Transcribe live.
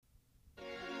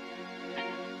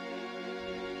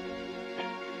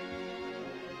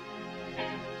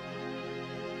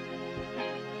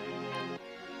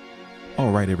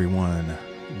All right, everyone.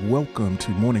 Welcome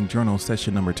to Morning Journal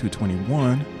session number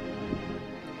 221.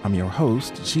 I'm your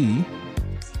host, G.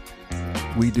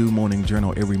 We do Morning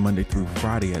Journal every Monday through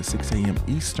Friday at 6 a.m.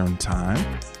 Eastern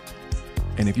Time.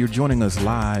 And if you're joining us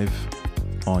live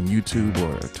on YouTube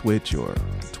or Twitch or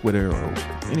Twitter or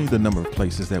any of the number of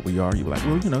places that we are, you're like,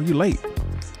 well, you're late.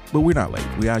 But we're not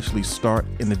late. We actually start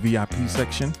in the VIP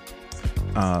section.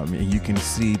 And you can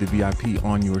see the VIP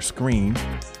on your screen.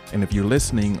 And if you're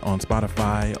listening on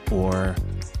Spotify or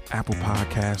Apple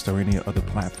Podcasts or any other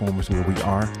platforms where we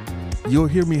are, you'll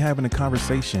hear me having a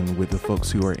conversation with the folks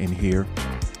who are in here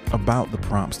about the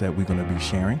prompts that we're going to be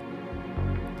sharing.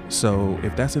 So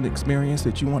if that's an experience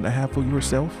that you want to have for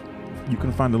yourself, you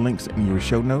can find the links in your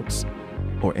show notes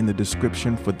or in the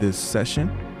description for this session.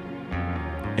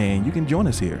 And you can join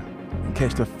us here and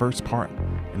catch the first part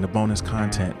and the bonus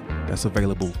content that's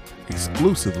available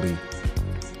exclusively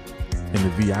in the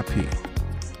VIP.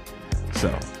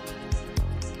 So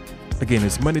again,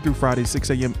 it's Monday through Friday, 6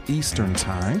 a.m. Eastern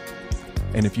Time.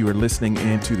 And if you are listening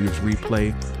into this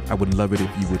replay, I would love it if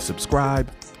you would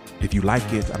subscribe. If you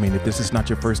like it, if this is not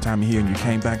your first time here and you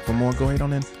came back for more, go ahead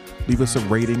on and leave us a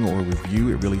rating or a review.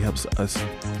 It really helps us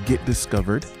get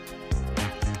discovered.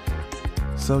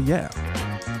 So yeah.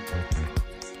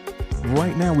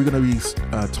 Right now, we're going to be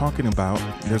talking about,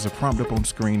 there's a prompt up on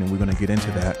screen and we're going to get into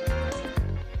that.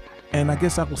 And I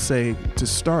guess I will say to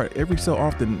start, every so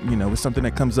often, it's something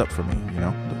that comes up for me,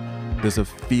 There's a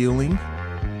feeling,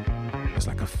 it's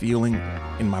like a feeling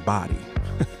in my body.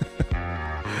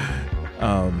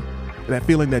 That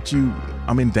feeling that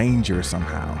I'm in danger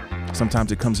somehow.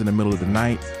 Sometimes it comes in the middle of the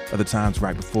night, other times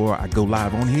right before I go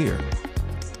live on here.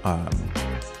 I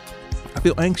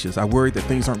feel anxious. I worry that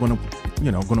things aren't going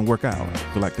to work out.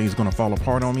 I feel like things are going to fall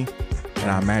apart on me.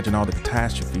 And I imagine all the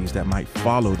catastrophes that might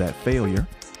follow that failure,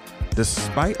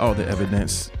 despite all the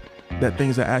evidence that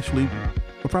things are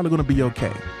probably going to be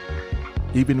okay.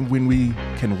 Even when we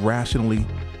can rationally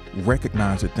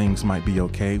recognize that things might be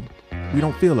okay, we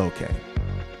don't feel okay.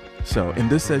 So in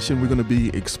this session, we're going to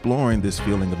be exploring this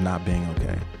feeling of not being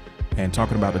okay and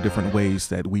talking about the different ways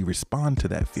that we respond to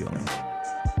that feeling.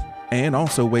 And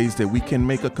also ways that we can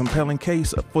make a compelling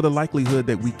case for the likelihood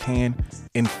that we can,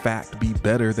 in fact, be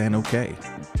better than okay.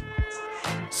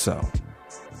 So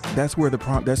that's where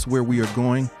we are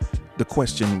going. The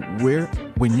question,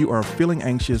 when you are feeling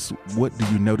anxious, what do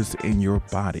you notice in your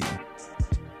body?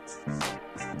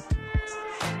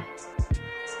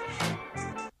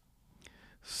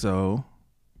 So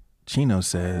Chino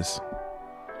says,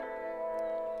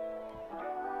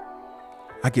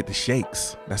 I get the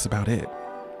shakes. That's about it.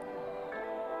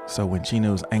 So when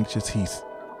Chino's anxious, he's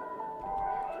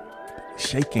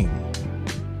shaking.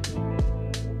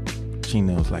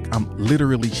 Chino's like, I'm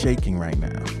literally shaking right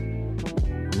now.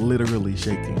 Literally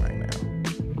shaking right now.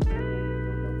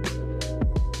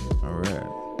 All right.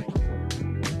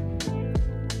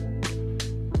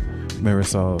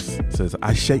 Marisol says,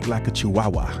 I shake like a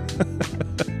chihuahua.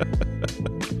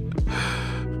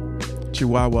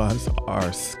 Chihuahuas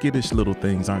are skittish little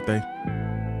things, aren't they?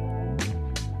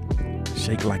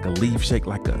 Shake like a leaf, shake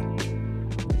like a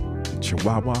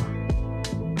chihuahua.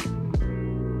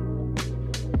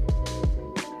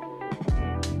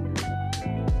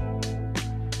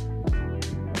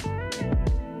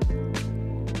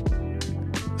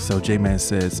 So J-Man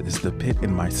says, it's the pit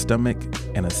in my stomach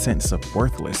and a sense of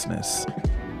worthlessness.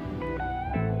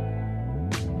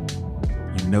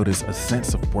 You notice a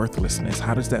sense of worthlessness.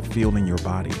 How does that feel in your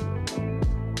body?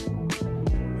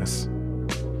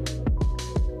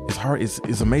 It's hard.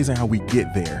 It's amazing how we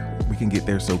get there. We can get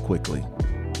there so quickly.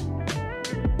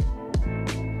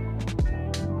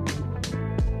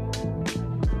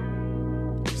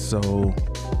 So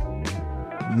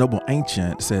Noble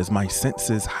Ancient says, my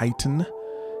senses heighten.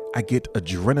 I get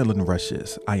adrenaline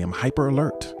rushes. I am hyper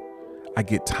alert. I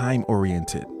get time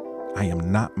oriented. I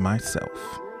am not myself.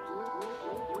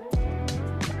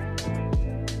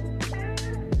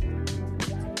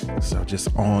 So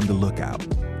just on the lookout.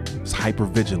 It's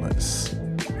hypervigilance.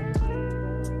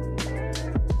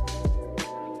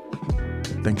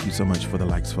 Thank you so much for the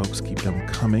likes, folks. Keep them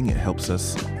coming. It helps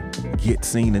us get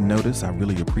seen and noticed. I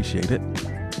really appreciate it.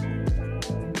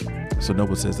 So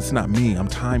Noble says, it's not me. I'm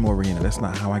time oriented. That's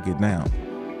not how I get down.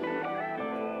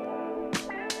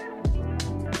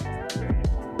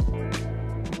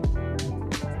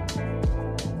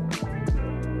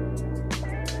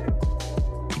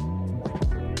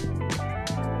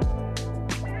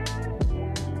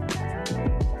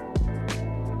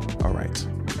 All right.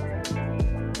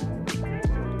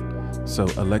 So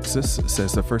Alexis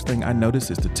says, the first thing I notice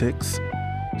is the tics,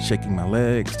 shaking my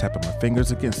legs, tapping my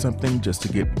fingers against something just to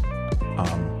get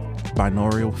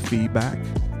binaural feedback.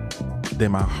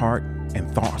 Then my heart and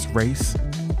thoughts race.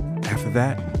 After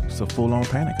that, it's a full-on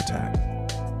panic attack.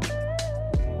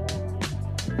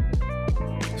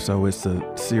 So it's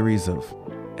a series of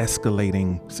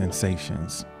escalating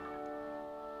sensations.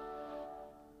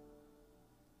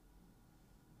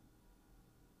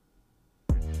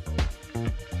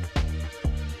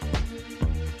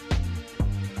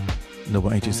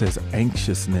 Noble Ancient says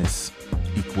anxiousness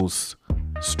equals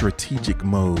strategic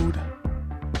mode.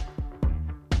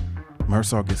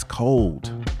 Mersaw gets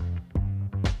cold.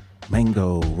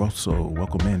 Mango, Rosso,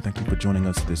 welcome in. Thank you for joining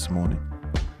us this morning.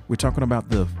 We're talking about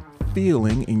the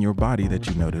feeling in your body that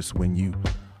you notice when you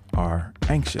are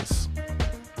anxious.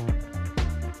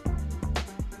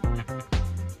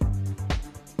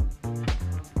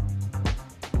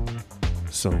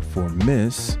 So for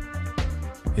Miss,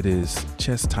 it is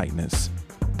chest tightness,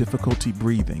 difficulty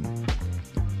breathing,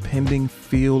 pending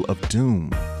feel of doom,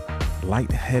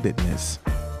 lightheadedness,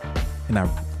 and I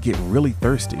get really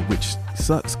thirsty, which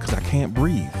sucks because I can't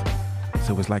breathe.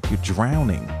 So it's like you're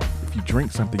drowning. If you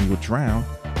drink something, you'll drown,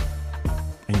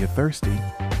 and you're thirsty.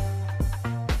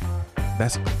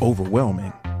 That's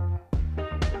overwhelming.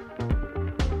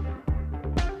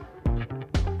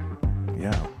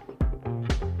 Yeah.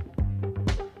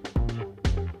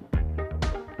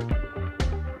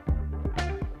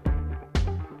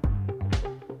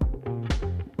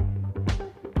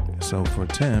 So for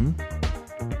Tim,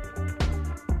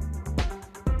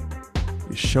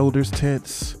 your shoulders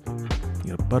tense,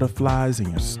 your butterflies in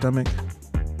your stomach.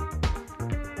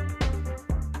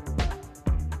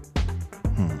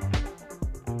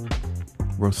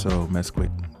 Rosso Mesquick,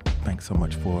 thanks so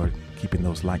much for keeping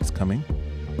those likes coming.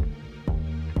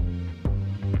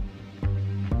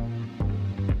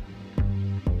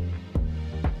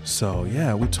 So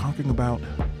yeah, we're talking about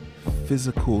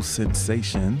physical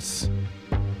sensations.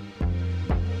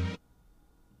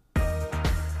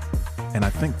 And I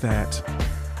think that,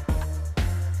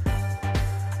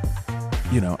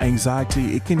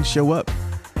 anxiety, it can show up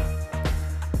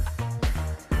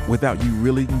without you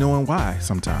really knowing why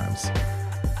sometimes.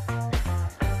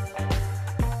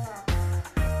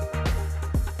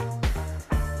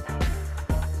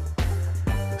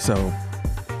 So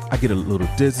I get a little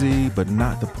dizzy, but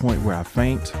not the point where I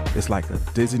faint. It's like a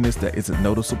dizziness that isn't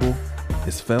noticeable.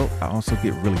 It's felt. I also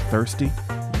get really thirsty.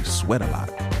 You sweat a lot.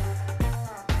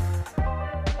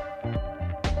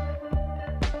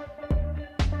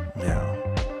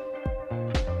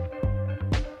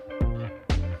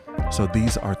 So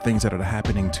these are things that are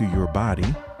happening to your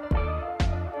body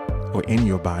or in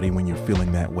your body when you're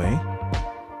feeling that way.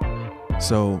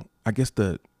 So I guess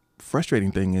the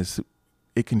frustrating thing is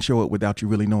it can show up without you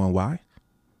really knowing why.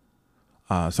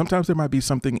 Sometimes there might be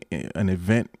something, an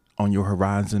event on your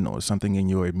horizon or something in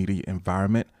your immediate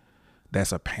environment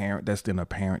that's apparent, that's an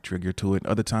apparent trigger to it.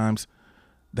 Other times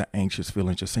the anxious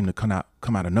feelings just seem to come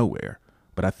out of nowhere.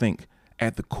 But I think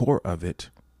at the core of it,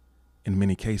 in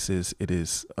many cases, it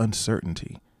is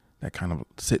uncertainty that kind of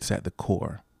sits at the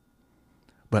core.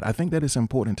 But I think that it's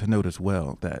important to note as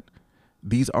well that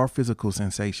these are physical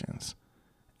sensations.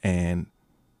 And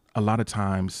a lot of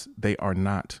times they are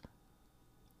not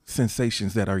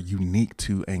sensations that are unique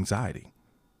to anxiety,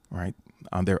 right?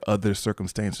 There are other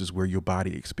circumstances where your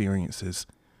body experiences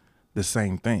the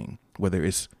same thing, whether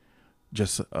it's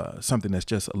just something that's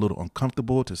just a little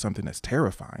uncomfortable to something that's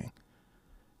terrifying.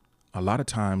 A lot of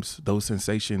times those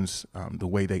sensations, the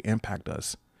way they impact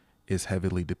us is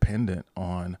heavily dependent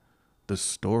on the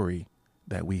story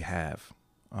that we have,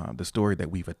 the story that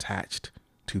we've attached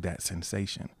to that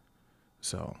sensation.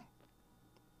 So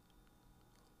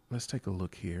let's take a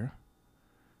look here.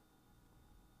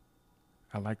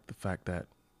 I like the fact that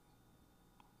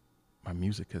my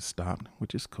music has stopped,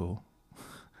 which is cool.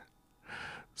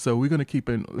 So we're going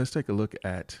to let's take a look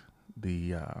at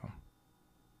the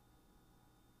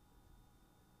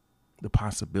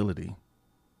possibility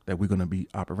that we're going to be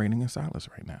operating in silence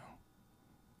right now.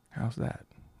 How's that?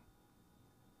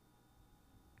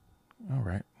 All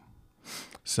right.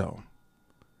 So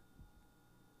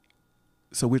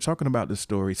we're talking about this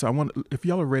story. So if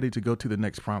y'all are ready to go to the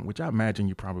next prompt, which I imagine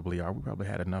you probably are, we probably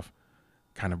had enough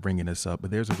kind of bringing this up, but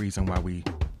there's a reason why we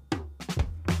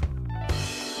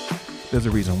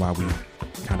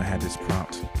kind of had this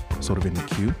prompt sort of in the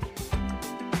queue.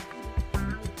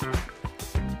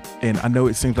 And I know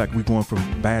it seems like we're going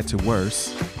from bad to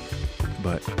worse,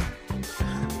 but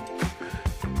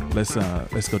let's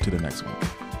go to the next one.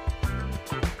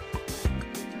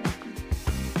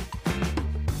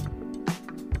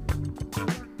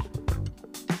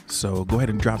 So go ahead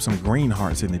and drop some green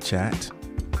hearts in the chat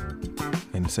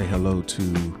and say hello to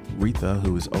Retha,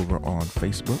 who is over on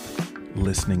Facebook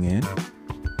listening in.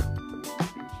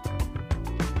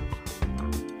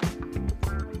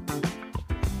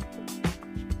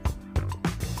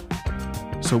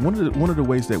 So one of the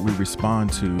ways that we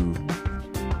respond to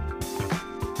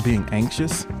being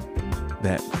anxious,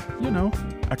 that,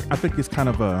 I think it's kind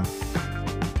of a...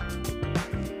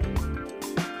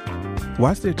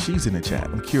 Why is there cheese in the chat?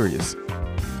 I'm curious.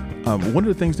 One of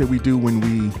the things that we do when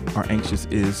we are anxious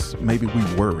is maybe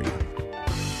we worry.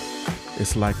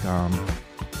 It's like,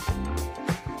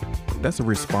 that's a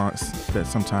response that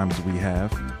sometimes we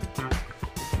have.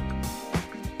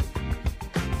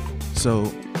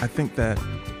 So I think that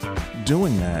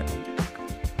doing that,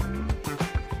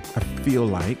 I feel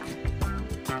like,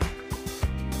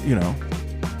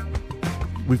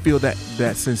 we feel that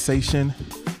sensation.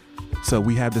 So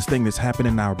we have this thing that's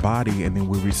happening in our body, and then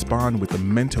we respond with the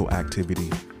mental activity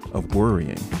of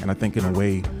worrying. And I think in a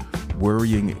way,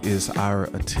 worrying is our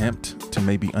attempt to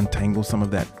maybe untangle some of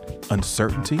that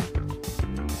uncertainty.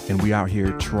 And we out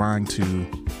here trying to,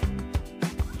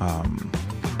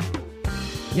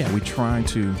 we're trying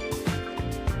to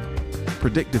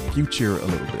predict the future a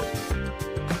little bit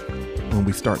when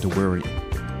we start to worry.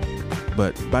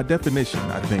 But by definition,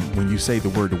 I think when you say the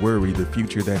word worry, the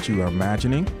future that you are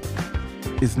imagining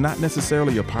is not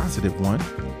necessarily a positive one.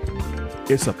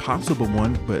 It's a possible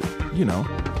one, but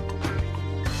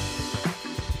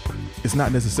it's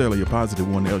not necessarily a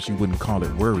positive one, else you wouldn't call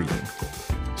it worrying.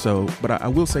 So, but I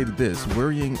will say this,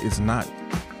 worrying is not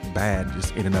bad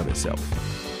just in and of itself.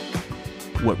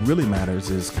 What really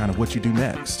matters is kind of what you do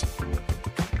next.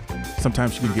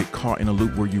 Sometimes you can get caught in a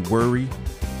loop where you worry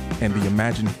and the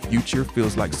imagined future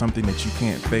feels like something that you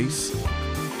can't face,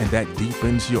 and that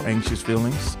deepens your anxious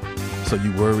feelings. So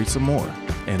you worry some more,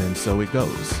 and then so it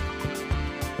goes.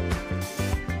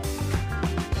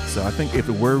 So I think if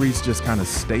the worries just kind of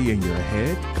stay in your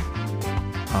head,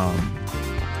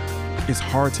 it's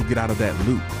hard to get out of that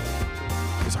loop.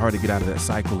 It's hard to get out of that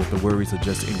cycle if the worries are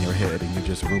just in your head and you're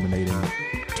just ruminating,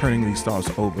 turning these thoughts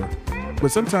over.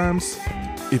 But sometimes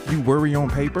if you worry on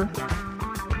paper,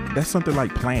 that's something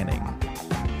like planning.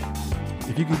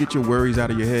 If you can get your worries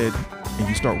out of your head and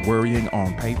you start worrying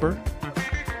on paper,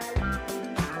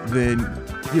 then,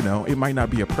 it might not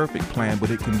be a perfect plan, but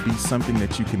it can be something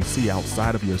that you can see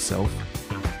outside of yourself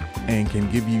and can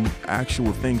give you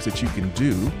actual things that you can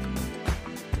do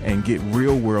and get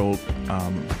real world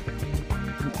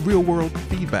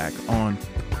feedback on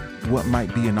what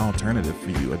might be an alternative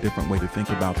for you, a different way to think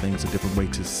about things, a different way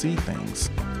to see things.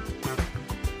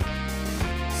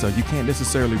 So you can't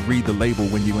necessarily read the label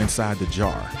when you're inside the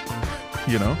jar,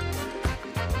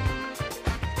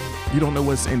 You don't know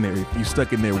what's in there if you're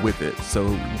stuck in there with it. So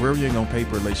worrying on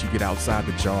paper lets you get outside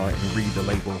the jar and read the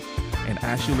label and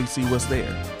actually see what's there.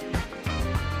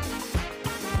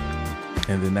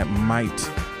 And then that might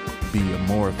be a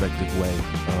more effective way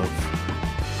of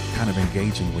kind of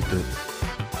engaging with it.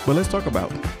 But let's talk about,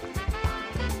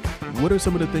 what are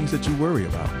some of the things that you worry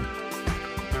about?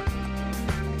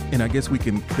 And I guess we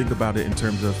can think about it in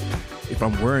terms of, if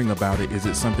I'm worrying about it, is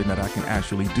it something that I can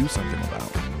actually do something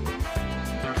about?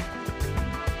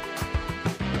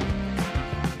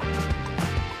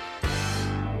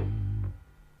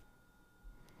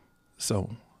 So,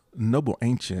 Noble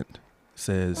Ancient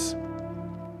says,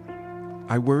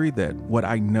 I worry that what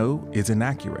I know is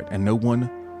inaccurate and no one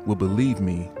will believe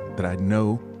me that I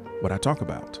know what I talk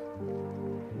about.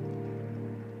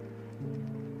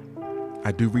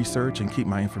 I do research and keep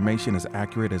my information as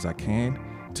accurate as I can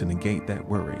to negate that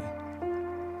worry.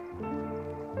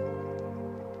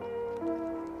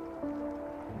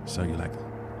 So you're like,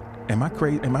 am I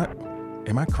crazy? Am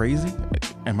I crazy?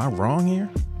 Am I wrong here?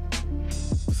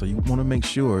 So you want to make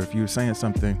sure, if you're saying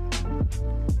something,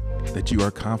 that you are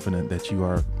confident that you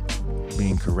are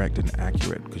being correct and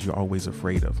accurate, because you're always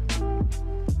afraid of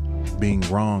being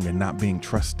wrong and not being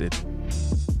trusted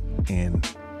in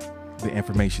the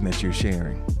information that you're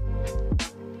sharing.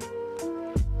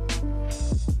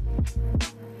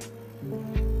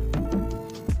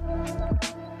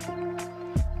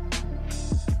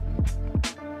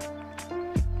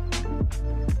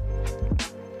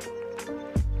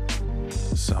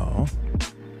 So,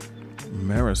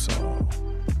 Marisol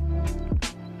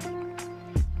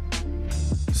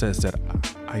says that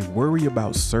I worry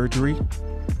about surgery.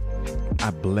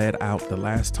 I bled out the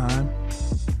last time.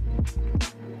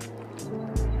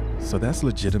 So that's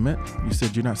legitimate. You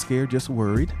said you're not scared, just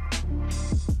worried.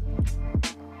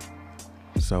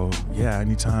 So yeah,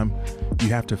 anytime you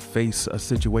have to face a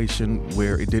situation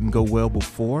where it didn't go well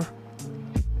before,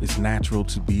 it's natural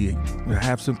to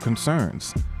have some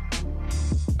concerns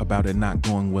about it not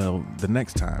going well the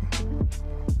next time.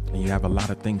 And you have a lot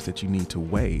of things that you need to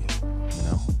weigh,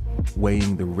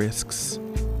 weighing the risks.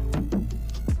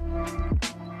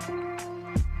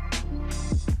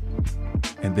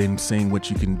 And then seeing what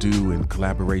you can do in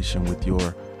collaboration with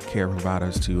your care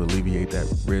providers to alleviate that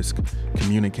risk,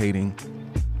 communicating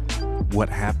what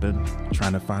happened,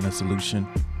 trying to find a solution.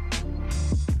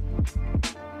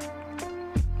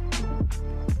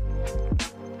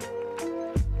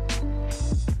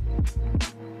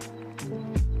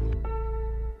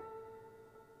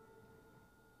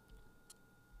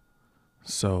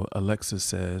 So Alexa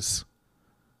says,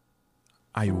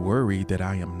 I worry that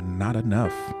I am not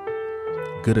enough,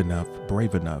 good enough,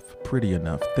 brave enough, pretty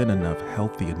enough, thin enough,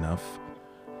 healthy enough.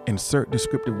 Insert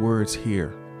descriptive words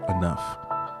here, enough.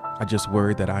 I just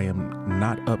worry that I am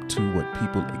not up to what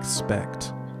people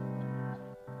expect.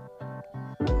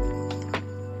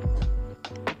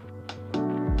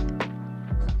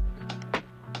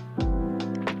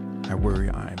 I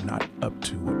worry I am not up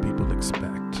to what people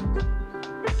expect.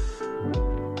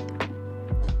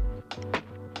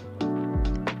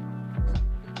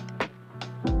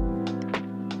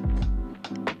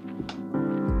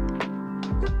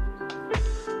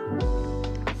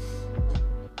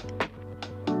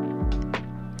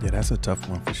 Yeah, that's a tough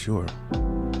one for sure.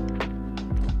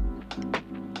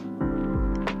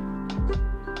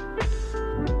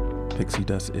 Pixie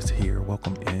Dust is here.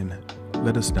 Welcome in.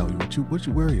 Let us know what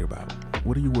you worry about.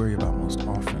 What do you worry about most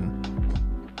often?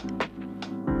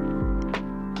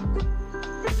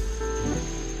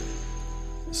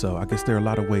 So I guess there are a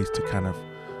lot of ways to kind of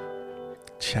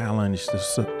challenge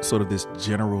sort of this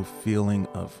general feeling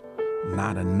of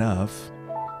not enough.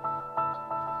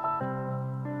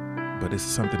 But it's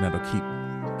something that'll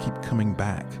keep coming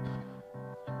back.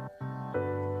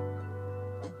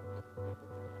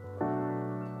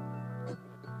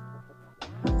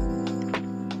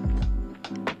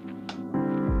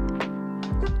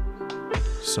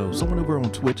 So someone over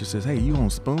on Twitch says, hey, you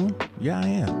on Spoon? Yeah, I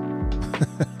am.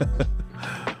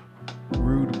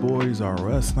 Rude Boys R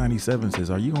Us 97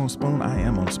 says, are you on Spoon? I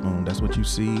am on Spoon. That's what you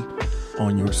see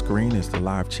on your screen is the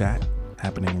live chat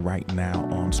happening right now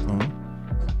on Spoon.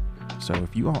 So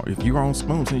if you're on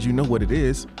Spoon, since you know what it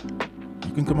is,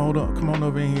 you can come on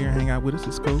over in here and hang out with us.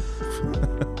 It's cool.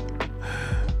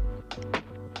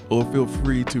 Or feel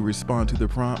free to respond to the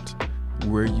prompt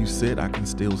where you sit. I can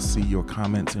still see your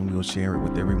comments and we'll share it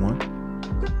with everyone.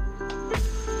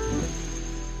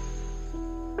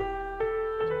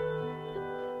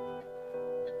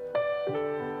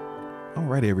 All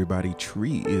right, everybody.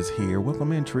 Tree is here.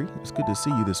 Welcome in, Tree. It's good to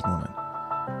see you this morning.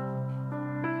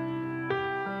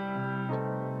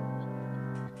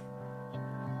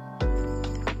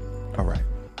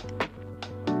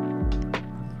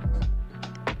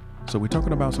 So we're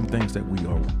talking about some things that we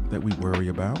worry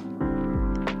about.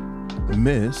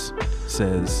 Miss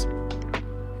says,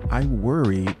 I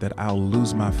worry that I'll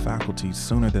lose my faculties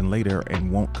sooner than later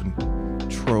and won't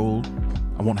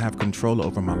have control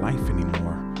over my life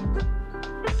anymore.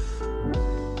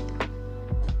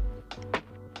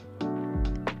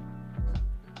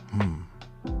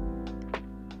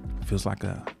 Feels like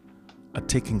a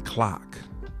ticking clock.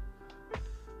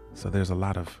 So there's a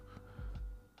lot of,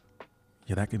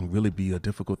 that can really be a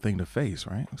difficult thing to face,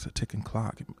 right? It's a ticking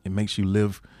clock. It makes you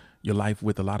live your life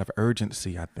with a lot of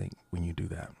urgency, I think, when you do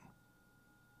that.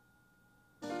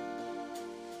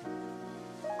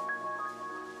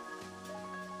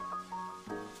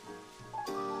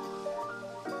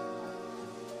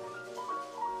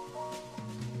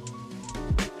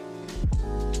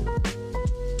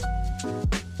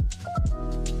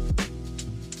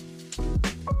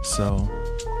 So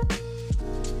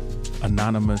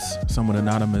someone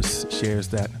anonymous shares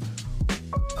that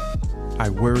I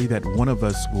worry that one of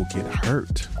us will get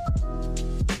hurt.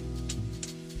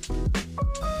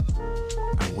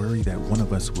 I worry that one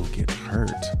of us will get hurt.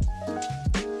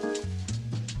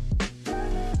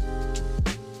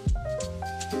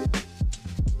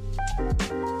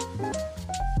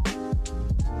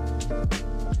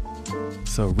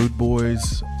 So Rude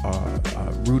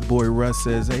Boy Russ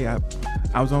says, hey,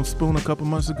 I was on Spoon a couple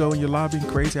months ago and you're lobbying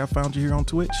crazy. I found you here on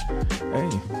Twitch. Hey,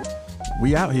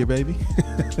 we out here, baby.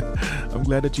 I'm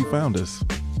glad that you found us.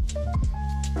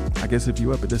 I guess if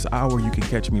you're up at this hour, you can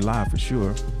catch me live for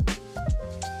sure.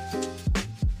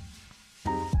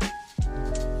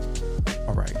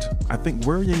 All right. I think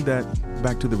worrying that,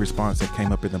 back to the response that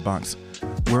came up in the box,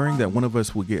 worrying that one of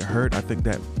us will get hurt, I think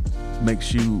that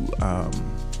makes you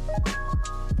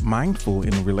mindful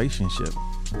in a relationship.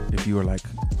 If you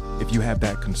have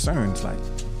that concern, it's like,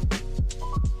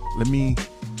 let me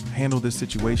handle this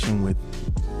situation with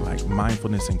like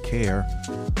mindfulness and care.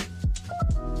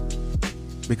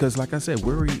 Because like I said,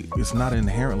 worry is not an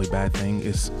inherently bad thing.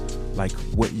 It's like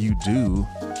what you do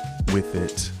with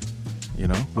it. You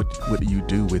know, what do you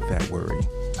do with that worry?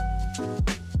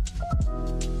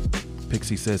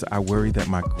 Pixie says, I worry that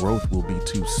my growth will be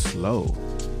too slow.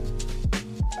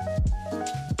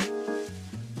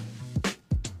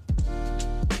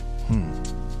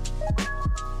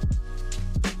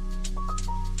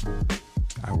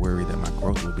 I worry that my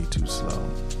growth will be too slow.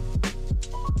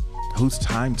 Whose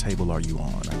timetable are you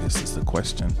on? I guess is the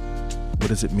question. What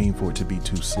does it mean for it to be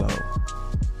too slow?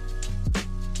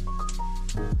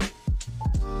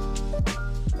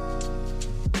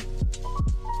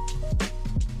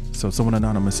 So someone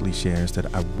anonymously shares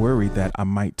that I worry that I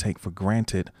might take for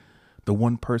granted the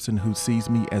one person who sees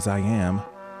me as I am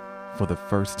for the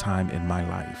first time in my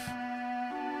life.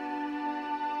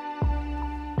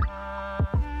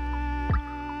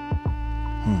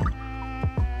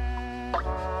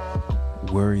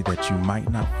 Worry that you might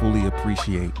not fully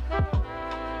appreciate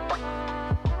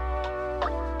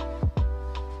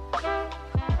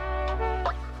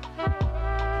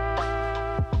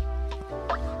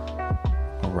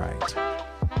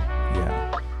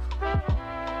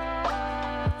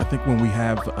I think when we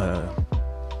have a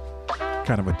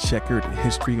kind of a checkered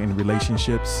history in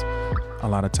relationships, a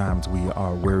lot of times we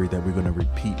are worried that we're going to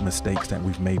repeat mistakes that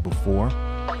we've made before.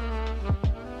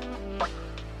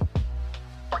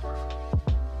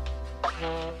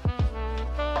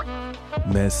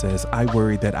 Mez says, I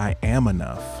worry that I am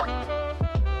enough.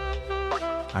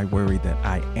 I worry that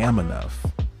I am enough.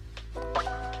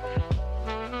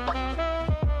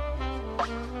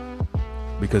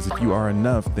 Because if you are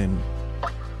enough, then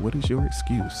what is your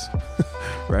excuse?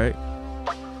 Right?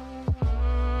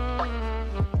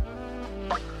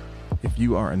 If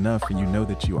you are enough and you know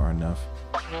that you are enough,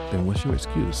 then what's your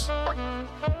excuse?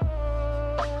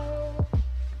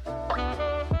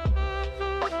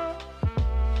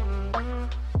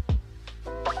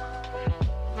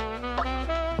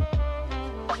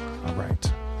 All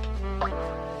right.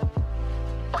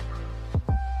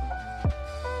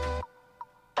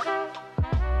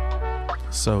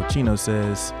 So Chino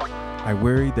says, I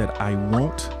worry that I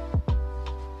won't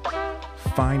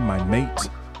find my mate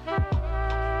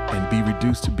and be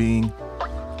reduced to being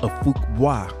a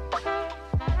fuqua.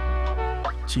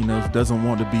 Chino doesn't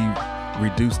want to be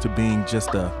reduced to being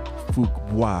just a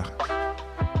fuqua.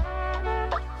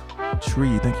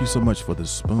 Tree, thank you so much for the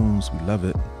spoons. We love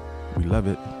it. We love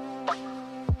it.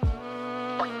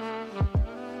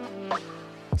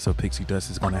 So Pixie Dust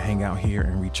is going to hang out here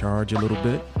and recharge a little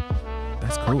bit.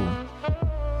 That's cool.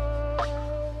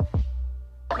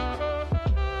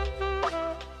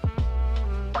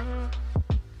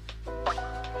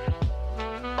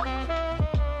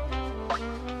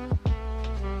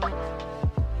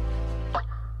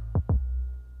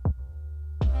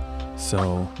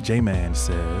 So J-Man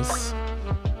says,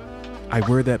 I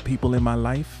worry that people in my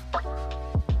life,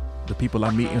 the people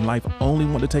I meet in life, only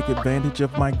want to take advantage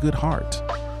of my good heart.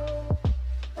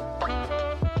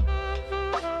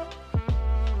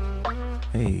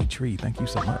 Hey, Tree, thank you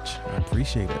so much. I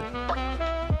appreciate it.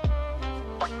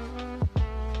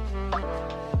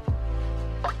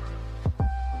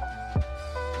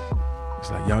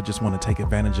 It's like y'all just want to take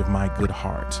advantage of my good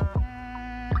heart.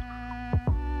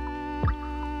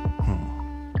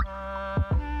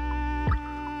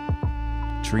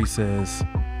 Tree says,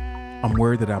 I'm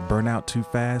worried that I'll burn out too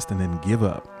fast and then give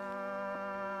up.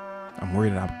 I'm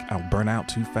worried that I'll burn out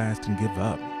too fast and give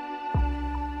up.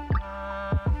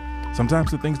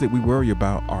 Sometimes the things that we worry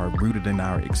about are rooted in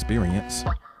our experience,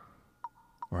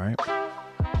 right?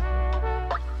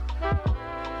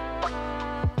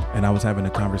 And I was having a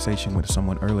conversation with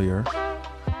someone earlier,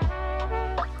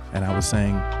 and I was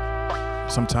saying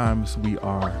sometimes we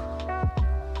are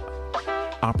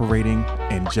operating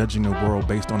and judging the world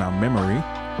based on our memory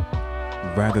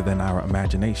rather than our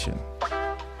imagination.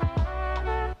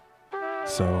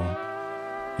 So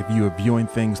if you are viewing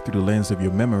things through the lens of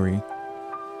your memory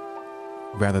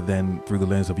rather than through the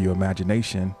lens of your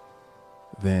imagination,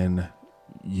 then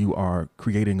you are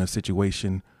creating a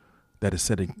situation that is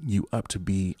setting you up to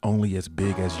be only as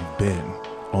big as you've been,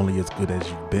 only as good as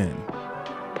you've been.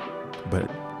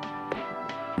 But,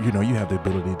 you know, you have the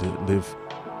ability to live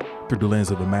through the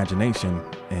lens of imagination,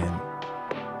 and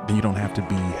then you don't have to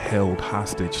be held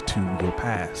hostage to your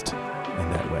past in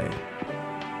that way.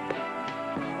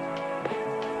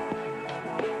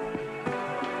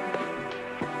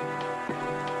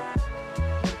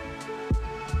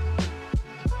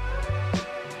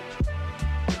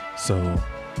 So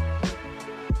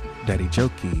Daddy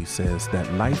Jokey says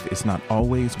that life is not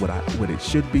always what it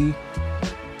should be.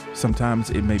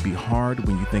 Sometimes it may be hard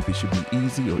when you think it should be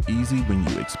easy, or easy when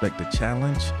you expect a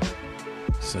challenge.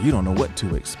 So you don't know what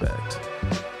to expect.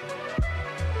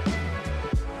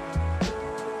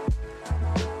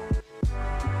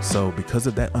 So because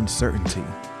of that uncertainty,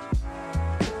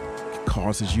 it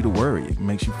causes you to worry. It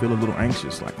makes you feel a little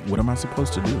anxious. Like, what am I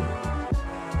supposed to do?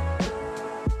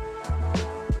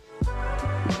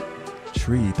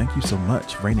 Tree, thank you so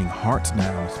much. Raining hearts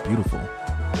now. It's beautiful.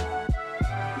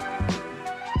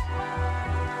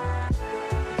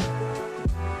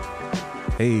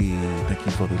 Hey, thank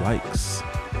you for the likes.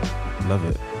 Love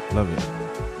it. Love it.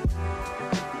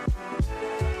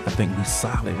 I think we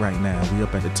solid right now. We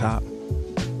up at the top,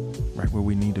 right where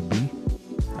we need to be.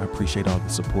 I appreciate all the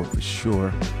support for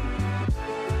sure.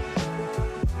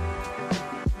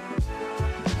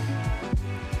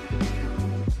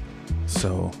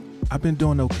 So I've been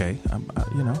doing okay. I'm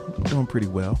doing pretty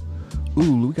well.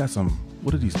 Ooh, we got some,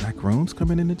 what are these macaroons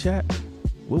coming in the chat?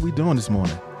 What are we doing this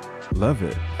morning? Love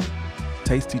it.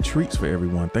 Tasty treats for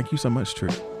everyone. Thank you so much, Tree.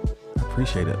 I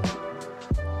appreciate it.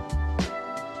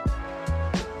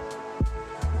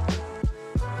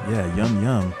 Yeah, yum,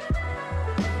 yum.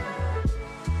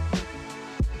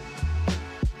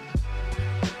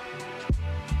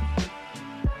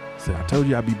 So I told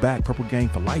you I'd be back. Purple Gang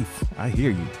for life. I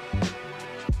hear you.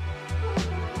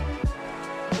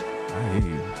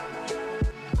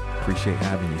 Appreciate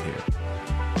having you here.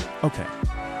 Okay,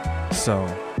 so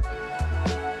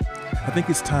I think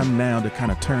it's time now to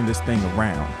kind of turn this thing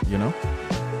around,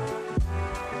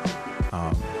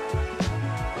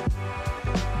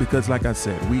 because like I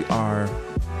said,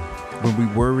 when we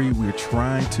worry, we're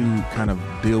trying to kind of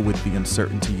deal with the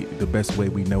uncertainty the best way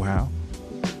we know how,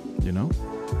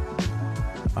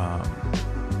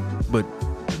 but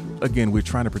again, we're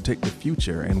trying to predict the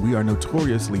future, and we are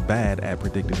notoriously bad at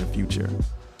predicting the future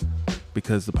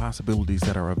because the possibilities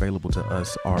that are available to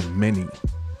us are many.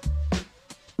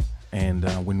 And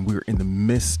when we're in the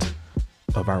midst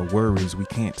of our worries, we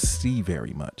can't see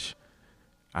very much.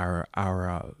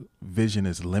 Our vision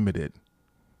is limited.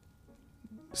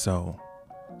 So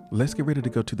let's get ready to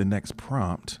go to the next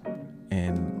prompt,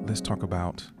 and let's talk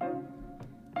about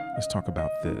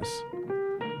this.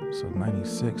 So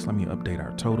 96, let me update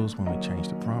our totals when we change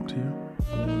the prompt here.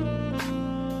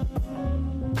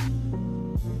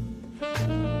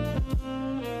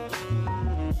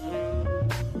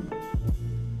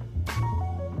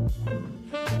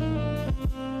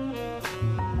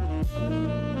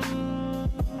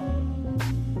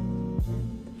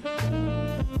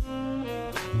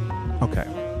 Okay.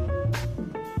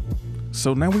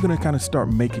 So now we're going to kind of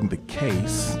start making the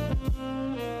case.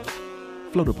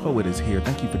 Flo the Poet is here.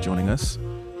 Thank you for joining us.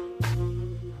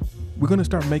 We're going to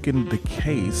start making the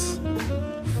case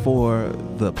for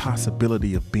the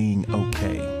possibility of being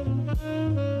okay.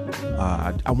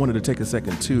 I wanted to take a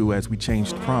second too, as we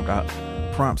changed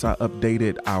prompts. I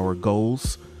updated our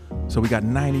goals. So we got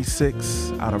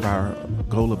 96 out of our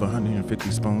goal of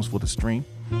 150 spoons for the stream.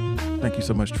 Thank you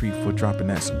so much, Tree, for dropping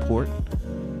that support.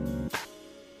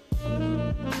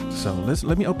 So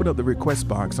let me open up the request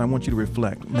box. I want you to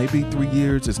reflect. Maybe 3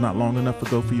 years is not long enough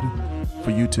ago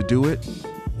for you to do it.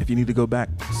 If you need to go back,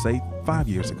 say 5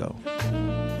 years ago.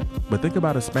 But think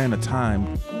about a span of time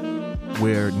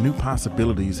where new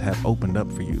possibilities have opened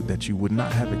up for you that you would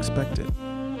not have expected.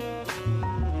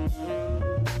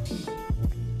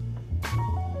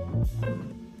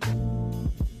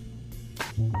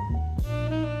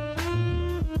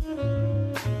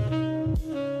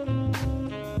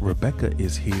 Rebecca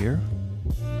is here.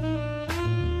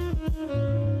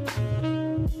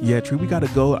 Yeah, Tree, we gotta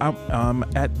go.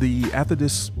 After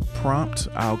this prompt,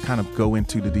 I'll kind of go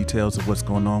into the details of what's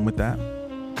going on with that.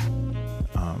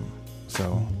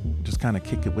 So just kind of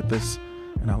kick it with this,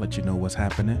 and I'll let you know what's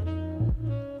happening.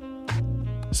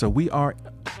 So we are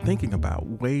thinking about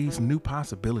new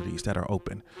possibilities that are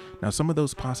open. Now, some of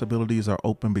those possibilities are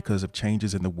open because of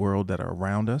changes in the world that are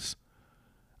around us.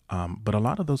 But a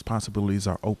lot of those possibilities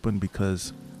are open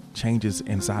because changes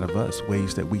inside of us,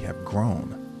 ways that we have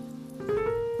grown.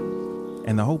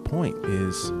 And the whole point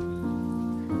is,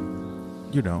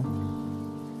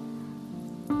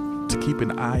 to keep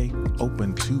an eye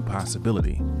open to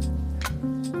possibility.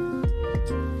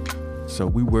 So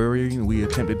we worry and we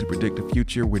attempted to predict the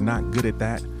future. We're not good at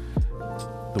that.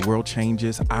 The world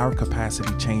changes. Our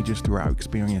capacity changes through our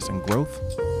experience and growth.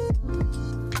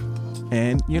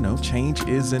 And, change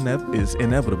is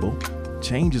inevitable.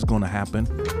 Change is going to happen,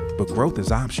 but growth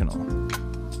is optional.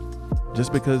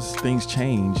 Just because things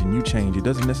change and you change, it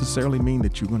doesn't necessarily mean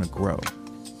that you're going to grow,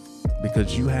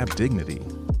 because you have dignity.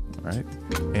 right?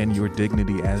 And your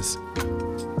dignity as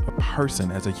a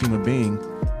person, as a human being,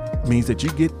 means that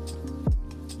you get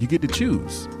to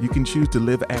choose. You can choose to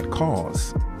live at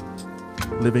cause.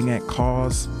 Living at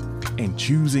cause and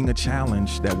choosing a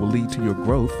challenge that will lead to your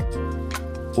growth,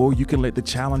 or you can let the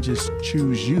challenges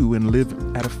choose you and live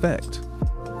at effect.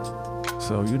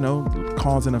 So,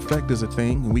 cause and effect is a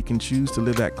thing, and we can choose to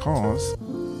live at cause,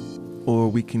 or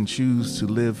we can choose to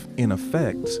live in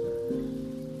effect.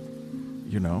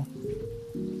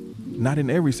 Not in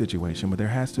every situation, but there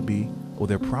has to be, or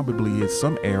there probably is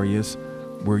some areas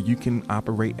where you can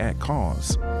operate at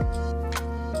cause.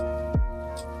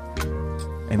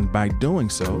 And by doing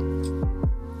so,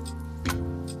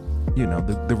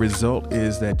 the result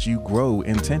is that you grow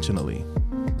intentionally.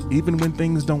 Even when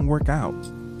things don't work out,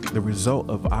 the result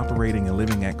of operating and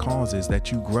living at cause is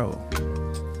that you grow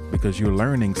because you're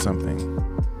learning something.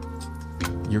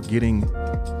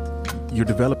 You're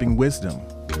developing wisdom.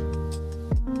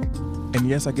 And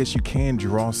yes, I guess you can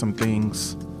draw some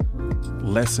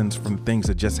lessons from things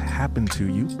that just happen to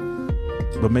you,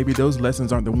 but maybe those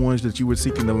lessons aren't the ones that you were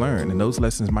seeking to learn. And those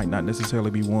lessons might not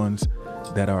necessarily be ones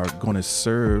that are going to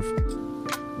serve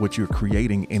what you're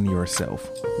creating in yourself,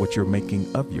 what you're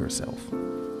making of yourself.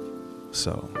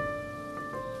 So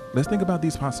let's think about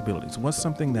these possibilities. What's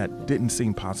something that didn't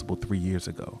seem possible 3 years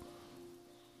ago,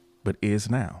 but is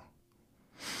now?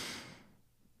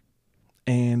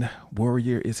 And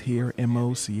Warrior is here,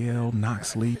 MOCL,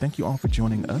 Knoxley. Thank you all for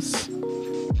joining us.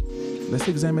 Let's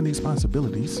examine these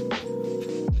possibilities.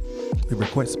 The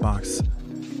request box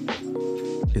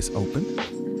is open.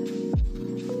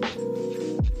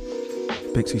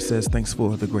 Pixie says, thanks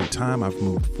for the great time. I've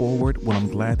moved forward. Well, I'm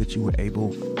glad that you were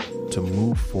able to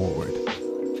move forward.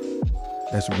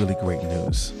 That's really great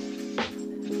news.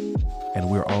 And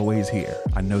we're always here.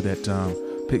 I know that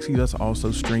Pixie does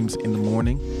also streams in the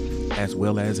morning as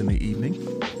well as in the evening.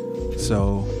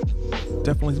 So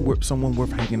definitely someone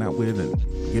worth hanging out with and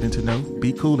getting to know.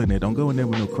 Be cool in there. Don't go in there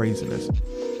with no craziness.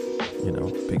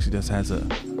 Pixie just has a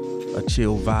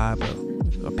chill vibe,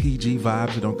 a PG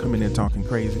vibe, so don't come in there talking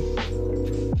crazy.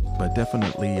 But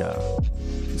definitely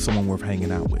someone worth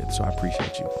hanging out with, so I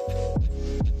appreciate you.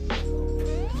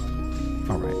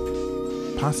 All right,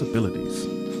 possibilities.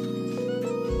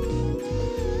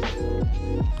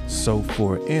 So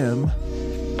for M,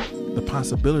 the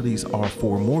possibilities are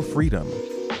for more freedom.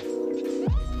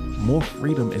 More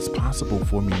freedom is possible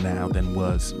for me now than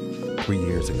was 3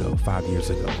 years ago, 5 years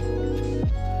ago.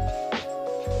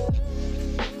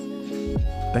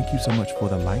 Thank you so much for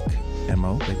the like,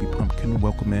 Mo, Baby Pumpkin,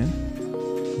 welcome in.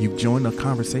 You've joined a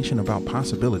conversation about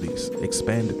possibilities,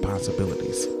 expanded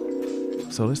possibilities.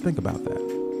 So let's think about that.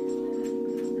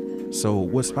 So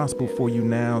what's possible for you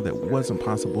now that wasn't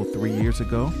possible 3 years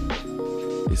ago?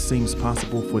 It seems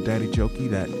possible for Daddy Jokey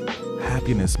that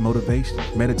happiness, motivation,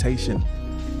 meditation,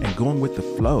 and going with the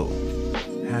flow.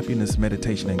 Happiness,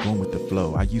 meditation, and going with the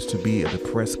flow. I used to be a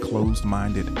depressed,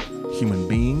 closed-minded human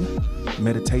being.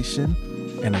 Meditation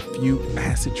and a few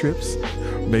acid trips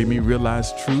made me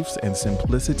realize truths and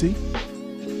simplicity.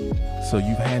 So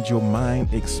you've had your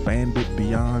mind expanded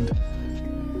beyond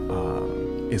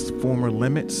its former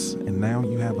limits, and now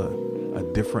you have a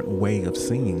different way of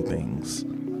seeing things.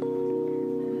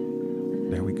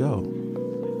 There we go.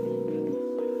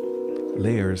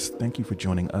 Layers, thank you for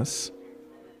joining us.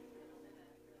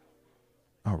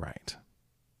 All right.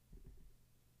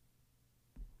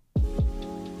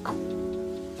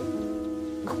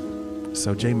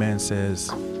 So J-Man says,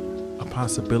 a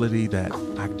possibility that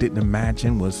I didn't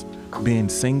imagine was being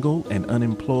single and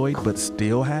unemployed, but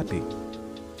still happy.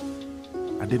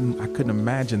 I couldn't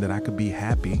imagine that I could be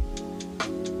happy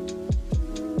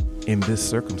in this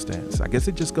circumstance. I guess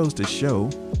it just goes to show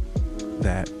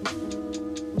that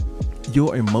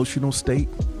your emotional state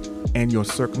and your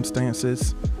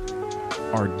circumstances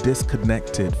are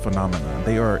disconnected phenomena.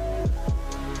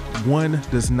 One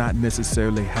does not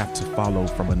necessarily have to follow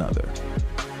from another,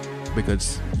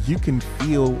 because you can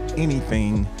feel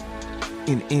anything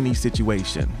in any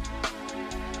situation.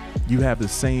 You have the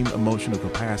same emotional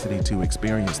capacity to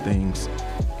experience things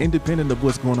independent of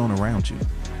what's going on around you.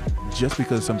 Just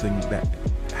because something that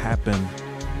happened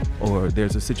or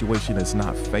there's a situation that's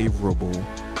not favorable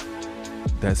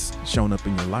that's shown up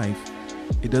in your life,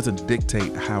 it doesn't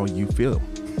dictate how you feel.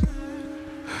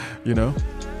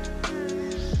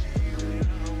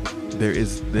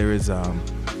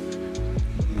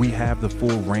 We have the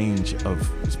full range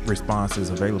of responses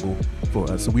available for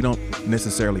us, so we don't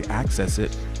necessarily access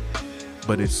it,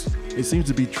 but it seems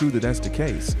to be true that that's the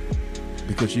case,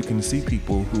 because you can see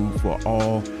people who,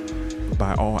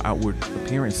 by all outward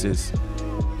appearances,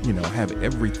 have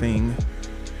everything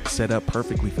set up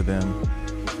perfectly for them,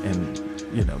 and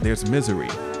there's misery.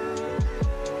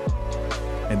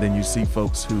 And then you see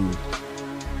folks who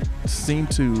seem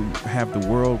to have the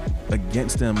world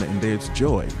against them, and there's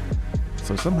joy.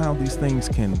 So somehow these things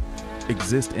can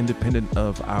exist independent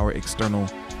of our external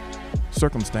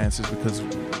circumstances, because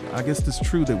I guess it's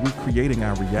true that we're creating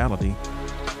our reality.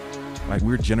 Like,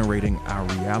 we're generating our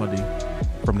reality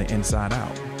from the inside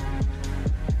out.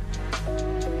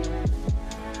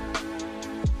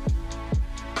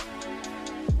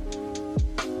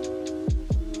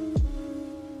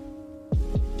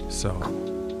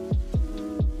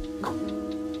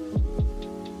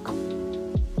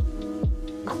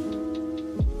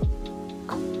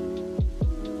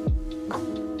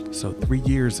 So 3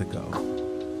 years ago,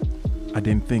 I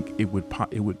didn't think it was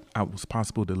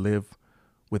possible to live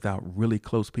without really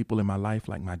close people in my life,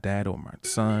 like my dad or my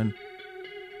son.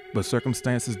 But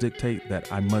circumstances dictate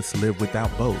that I must live without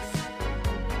both.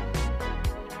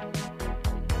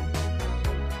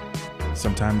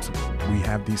 Sometimes we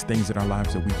have these things in our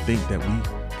lives that we think that we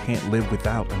can't live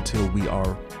without until we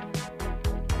are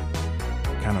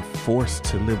kind of forced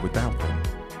to live without them.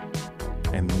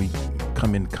 And we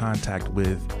come in contact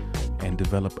with and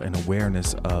develop an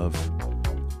awareness of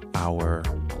our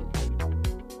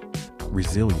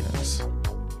resilience,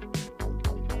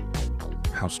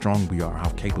 how strong we are, how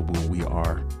capable we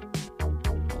are.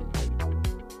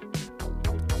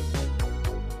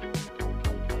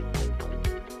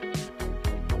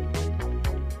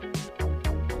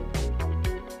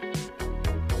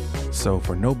 So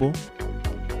for Noble,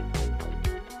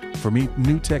 for me,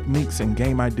 new techniques and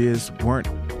game ideas weren't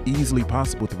easily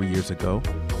possible 3 years ago.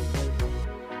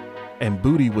 And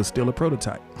Booty was still a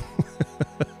prototype.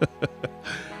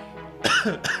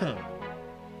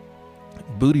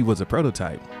 Booty was a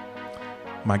prototype.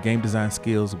 My game design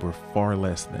skills were far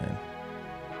less then.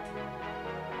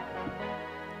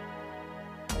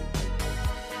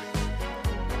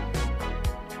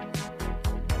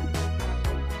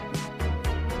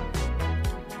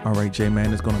 All right,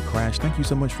 J-Man is going to crash. Thank you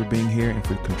so much for being here and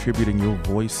for contributing your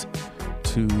voice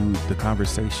to the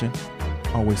conversation.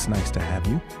 Always nice to have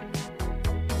you.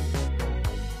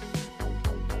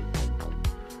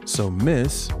 So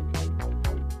Miss,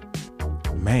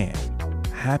 man,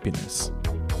 happiness.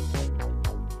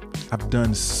 I've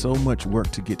done so much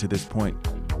work to get to this point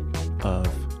of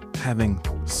having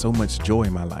so much joy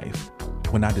in my life.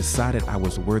 When I decided I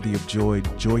was worthy of joy,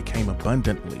 joy came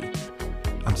abundantly.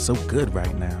 I'm so good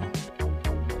right now.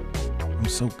 I'm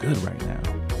so good right now.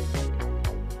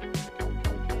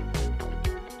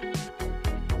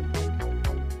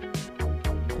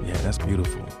 Yeah, that's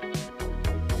beautiful.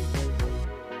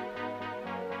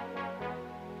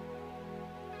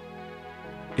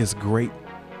 It's great.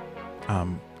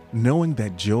 Knowing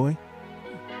that joy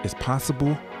is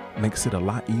possible makes it a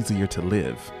lot easier to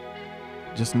live.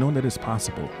 Just knowing that it's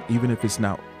possible, even if it's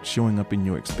not showing up in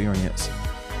your experience,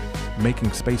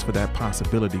 making space for that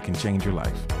possibility can change your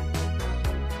life.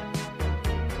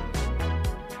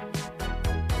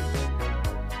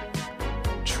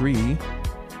 Tree,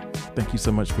 thank you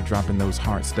so much for dropping those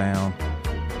hearts down.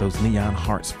 Those neon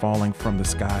hearts falling from the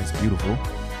sky is beautiful.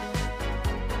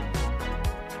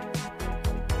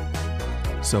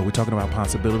 So we're talking about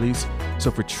possibilities. So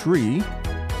for Tree,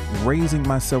 raising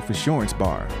my self-assurance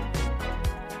bar.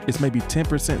 It's maybe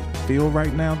 10% feel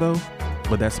right now though,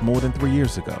 but that's more than 3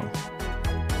 years ago.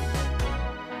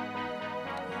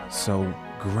 So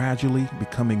gradually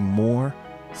becoming more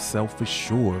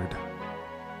self-assured.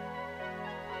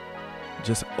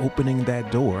 Just opening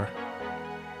that door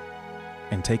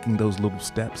and taking those little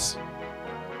steps,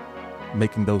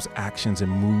 making those actions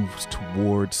and moves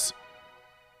towards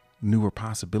newer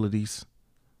possibilities.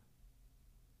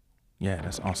 Yeah,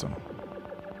 that's awesome.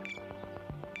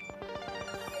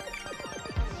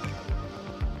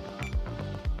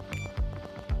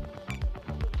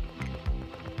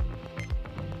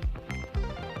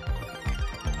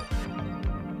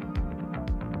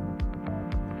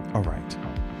 All right.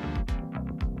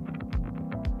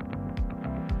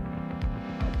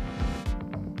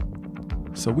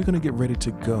 So we're going to get ready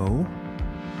to go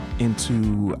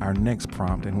into our next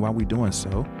prompt, and while we're doing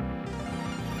so,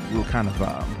 we'll kind of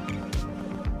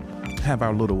have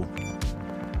our little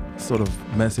sort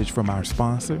of message from our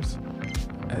sponsors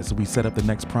as we set up the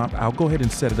next prompt. I'll go ahead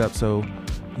and set it up so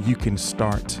you can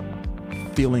start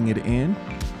filling it in.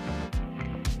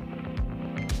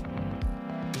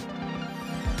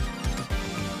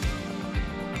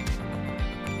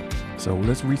 So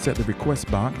let's reset the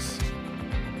request box,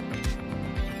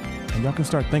 and y'all can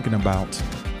start thinking about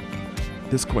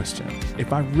this question.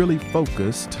 If I really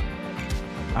focused,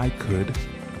 I could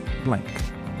blank.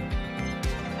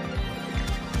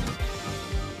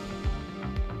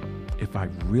 if I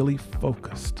really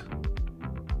focused,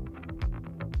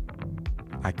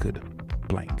 I could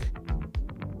blank.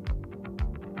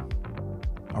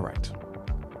 All right.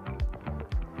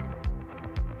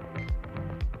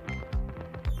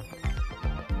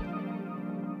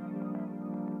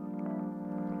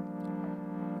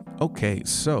 Okay,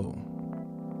 so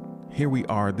here we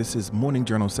are. This is Morning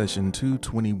Journal session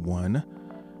 221.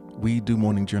 We do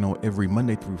Morning Journal every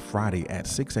Monday through Friday at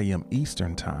 6 a.m.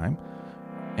 Eastern time.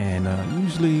 And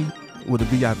usually, well, the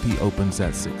VIP opens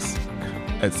at 6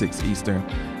 Eastern.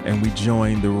 And we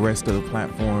join the rest of the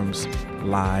platforms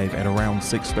live at around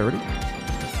 6:30.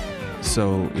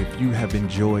 So if you have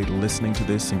enjoyed listening to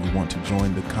this and you want to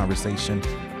join the conversation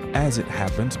as it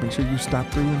happens, make sure you stop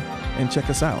through and check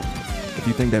us out. If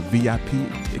you think that VIP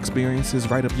experience is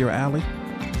right up your alley,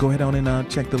 go ahead on and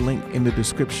check the link in the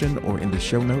description or in the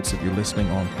show notes if you're listening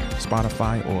on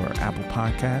Spotify or Apple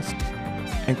Podcast,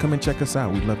 and come and check us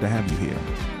out. We'd love to have you here.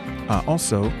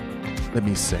 Also, let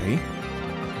me say,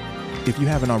 if you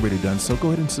haven't already done so, go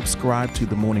ahead and subscribe to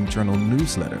the Morning Journal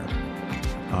newsletter.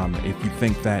 If you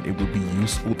think that it would be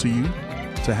useful to you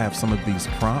to have some of these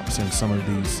prompts and some of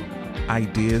these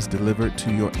ideas delivered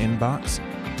to your inbox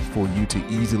for you to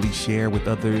easily share with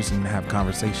others and have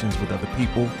conversations with other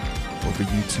people, or for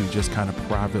you to just kind of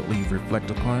privately reflect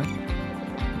upon,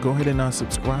 go ahead and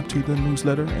subscribe to the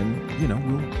newsletter, and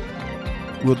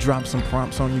we'll drop some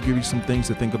prompts on you, give you some things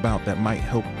to think about that might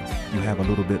help you have a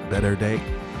little bit better day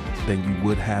than you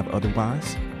would have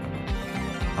otherwise.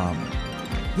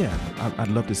 I'd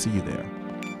love to see you there.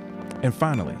 And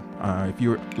finally, if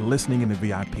you're listening in the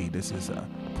VIP, this is a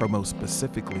promo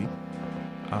specifically.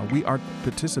 We are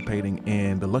participating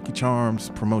in the Lucky Charms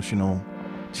promotional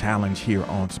challenge here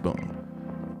on Spoon.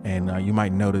 And you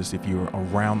might notice if you're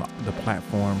around the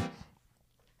platform,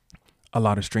 a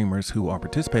lot of streamers who are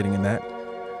participating in that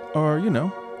are,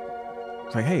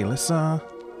 it's like, hey, let's,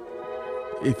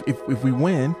 if we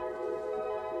win,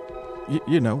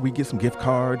 we get some gift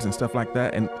cards and stuff like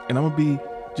that. And I'm going to be,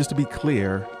 just to be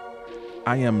clear,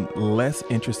 I am less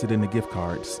interested in the gift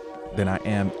cards than I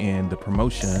am in the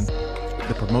promotional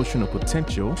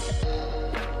potential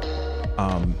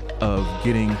of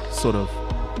getting sort of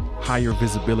higher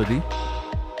visibility.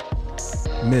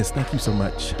 Miss, thank you so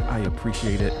much. I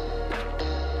appreciate it.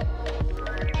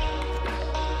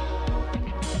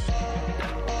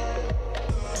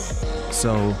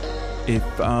 So if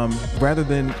rather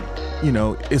than,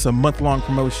 it's a month-long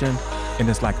promotion and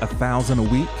it's like 1,000 a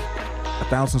week,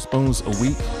 1,000 spoons a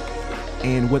week.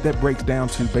 And what that breaks down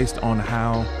to, based on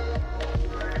how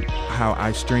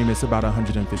I stream, it's about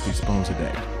 150 spoons a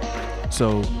day.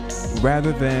 So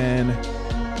rather than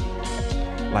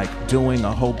like doing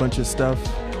a whole bunch of stuff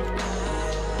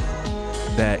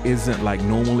that isn't like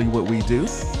normally what we do,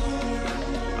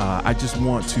 I just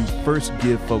want to first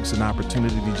give folks an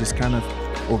opportunity to just kind of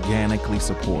organically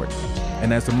support.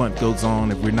 And as the month goes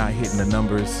on, if we're not hitting the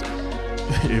numbers,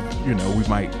 we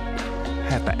might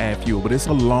have to add fuel. But it's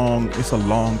a long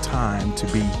time to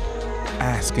be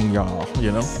asking y'all,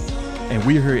 and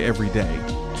we're here every day.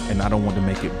 And I don't want to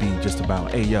make it be just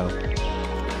about, hey, yo,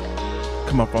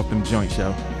 come up off them joints,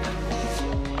 yo.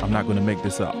 I'm not going to make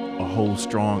this a whole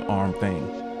strong arm thing.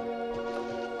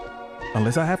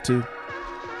 Unless I have to,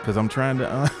 because I'm trying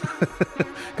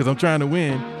to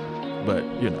win. But,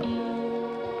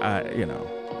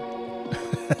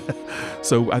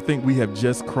 So I think we have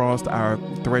just crossed our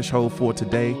threshold for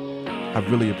today. I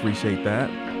really appreciate that.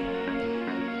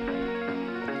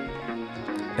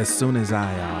 As soon as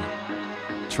I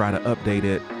try to update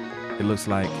it, it looks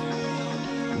like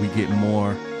we get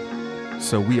more.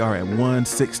 So we are at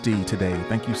 160 today.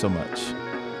 Thank you so much.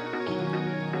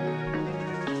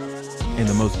 In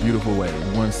the most beautiful way,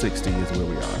 160 is where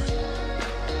we are.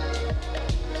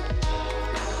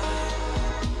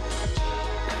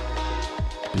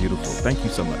 Beautiful. Thank you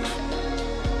so much.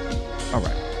 All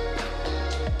right.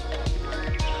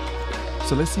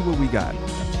 So let's see what we got.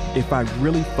 If I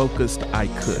really focused, I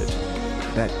could.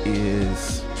 That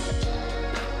is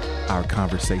our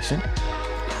conversation.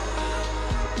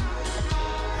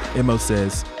 Mo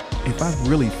says, if I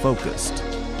really focused,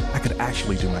 I could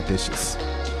actually do my dishes.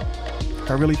 If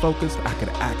I really focused, I could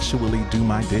actually do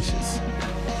my dishes.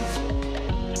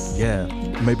 Yeah,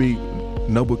 maybe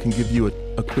Noble can give you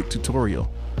a quick tutorial.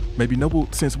 Maybe Noble,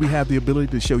 since we have the ability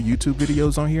to show YouTube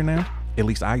videos on here now, at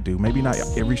least I do. Maybe not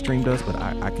every stream does, but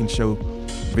I can show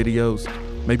videos.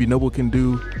 Maybe Noble can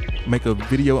make a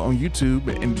video on YouTube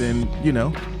and then,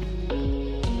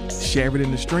 share it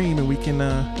in the stream, and we can,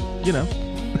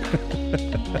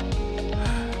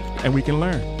 and we can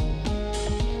learn.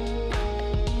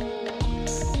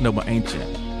 Noble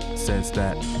Ancient says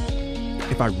that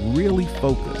If I really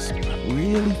focused,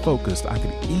 I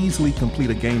could easily complete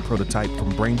a game prototype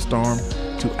from brainstorm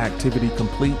to activity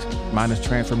complete, minus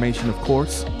transformation, of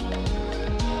course,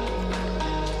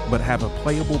 but have a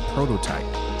playable prototype.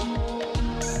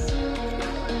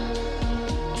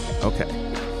 Okay.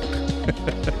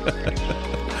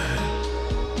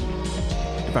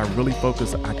 If I really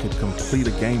focus, I could complete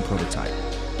a game prototype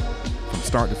from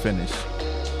start to finish.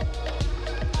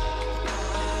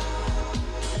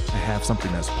 I have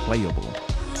something that's playable.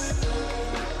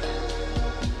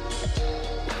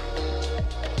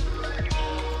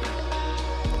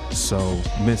 So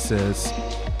Miss says,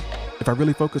 if I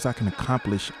really focus, I can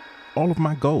accomplish all of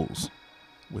my goals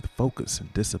with focus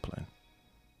and discipline.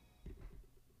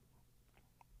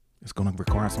 It's going to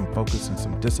require some focus and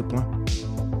some discipline.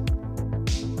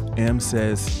 M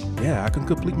says, yeah, I can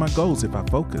complete my goals if I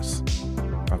focus.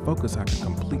 If I focus, I can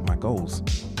complete my goals.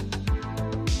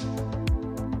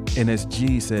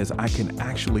 NSG says, I can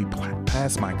actually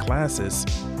pass my classes.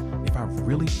 If I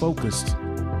really focused,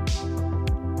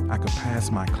 I could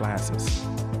pass my classes.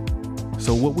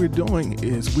 So what we're doing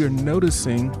is we're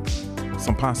noticing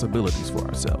some possibilities for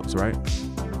ourselves, right?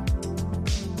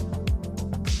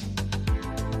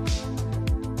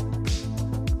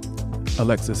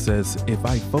 Alexa says, if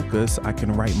I focus, I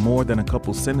can write more than a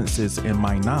couple sentences in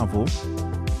my novel.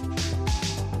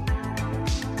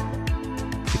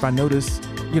 If I notice,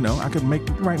 I could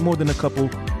write more than a couple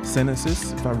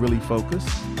sentences if I really focus.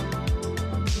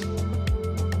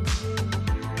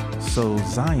 So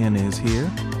Zion is here.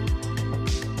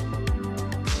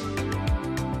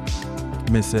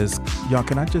 Miss says, y'all,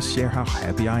 can I just share how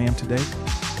happy I am today?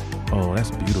 Oh,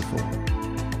 that's beautiful.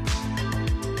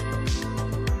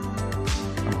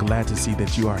 I'm glad to see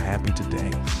that you are happy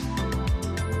today.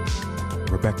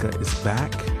 Rebecca is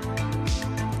back.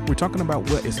 We're talking about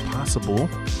what is possible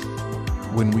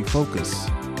when we focus.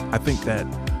 I think that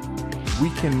we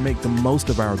can make the most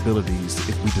of our abilities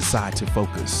if we decide to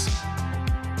focus.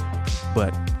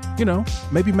 But,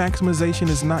 maybe maximization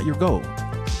is not your goal.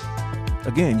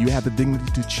 Again, you have the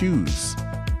dignity to choose,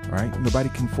 right? Nobody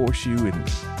can force you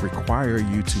and require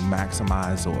you to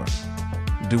maximize or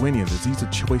do any of this. These are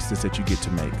choices that you get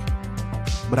to make.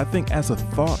 But I think as a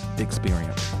thought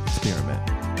experiment,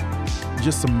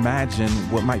 just imagine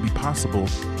what might be possible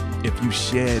if you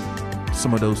shed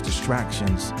some of those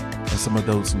distractions and some of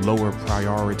those lower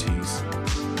priorities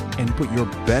and put your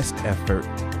best effort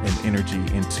and energy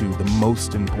into the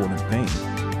most important thing.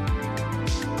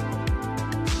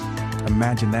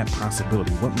 Imagine that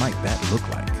possibility. What might that look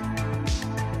like?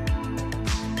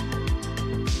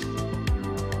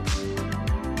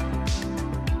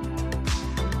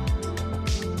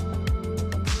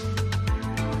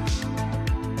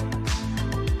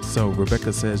 So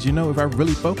Rebecca says, if I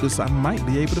really focus, I might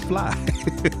be able to fly.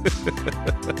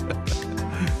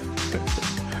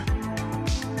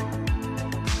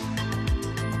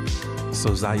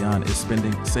 So Zion is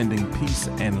sending peace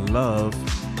and love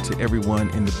to everyone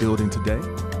in the building today.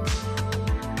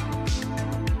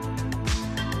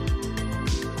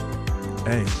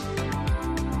 Hey,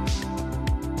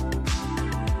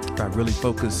 if I really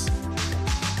focus,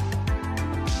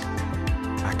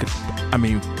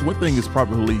 one thing is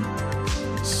probably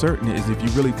certain is if you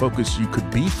really focus, you could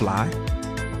be fly.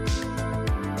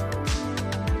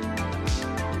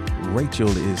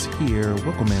 Rachel is here.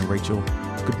 Welcome in, Rachel.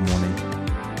 Good morning.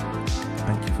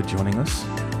 Thank you for joining us.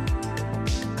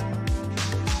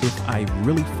 If I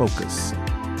really focus,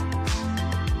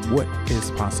 what is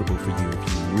possible for you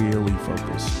if you really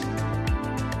focus?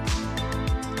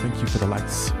 Thank you for the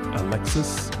likes,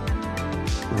 Alexis.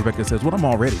 Rebecca says, well, I'm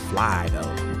already fly,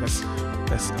 though.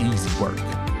 That's easy work.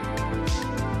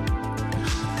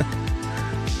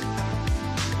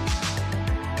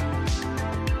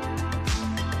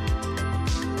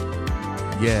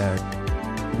 Yeah,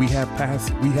 we have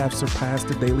surpassed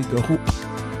the daily goal.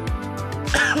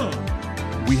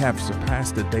 We have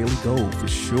surpassed the daily goal for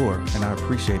sure, and I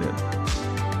appreciate it.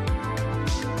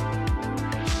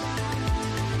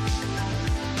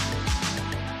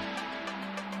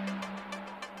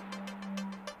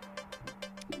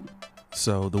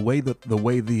 So the way that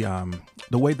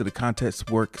the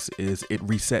contest works is it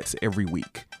resets every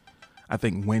week. I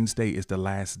think Wednesday is the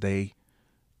last day,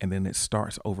 and then it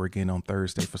starts over again on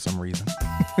Thursday for some reason.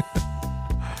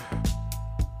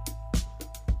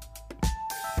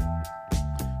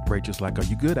 Rachel's like, are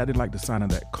you good? I didn't like the sound of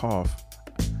that cough.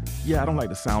 Yeah, I don't like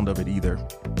the sound of it either.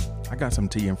 I got some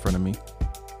tea in front of me.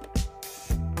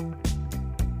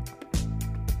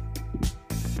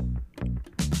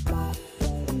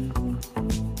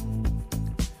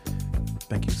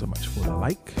 Thank you so much for the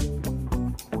like.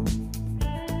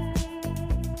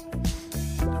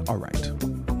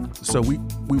 So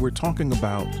we were talking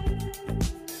about,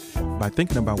 by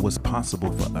thinking about what's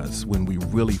possible for us when we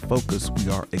really focus,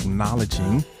 we are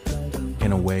acknowledging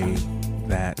in a way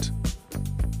that,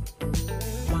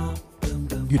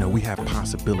 we have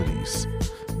possibilities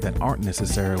that aren't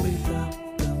necessarily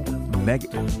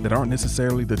negative, that aren't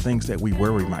necessarily the things that we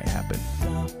worry might happen.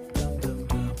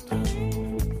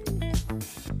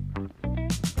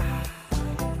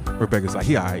 Rebecca's like,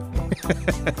 he all right.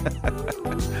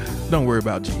 Don't worry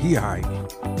about G. He all right.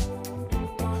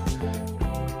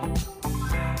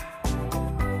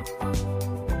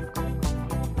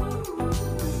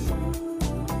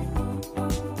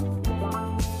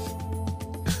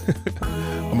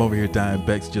 I'm over here dying.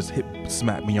 Bex just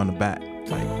smacked me on the back.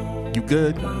 Like, you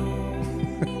good?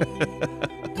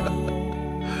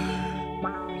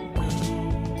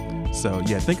 So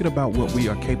yeah, thinking about what we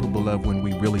are capable of when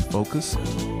we really focus,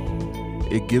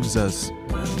 it gives us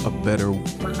a better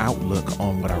outlook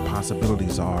on what our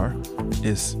possibilities are.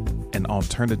 It's an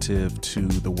alternative to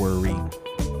the worry.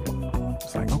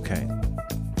 It's like, okay,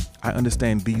 I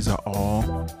understand these are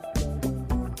all,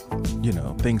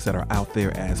 things that are out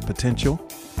there as potential,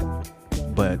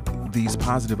 but these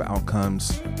positive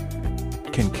outcomes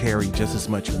can carry just as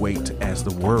much weight as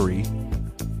the worry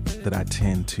that I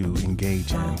tend to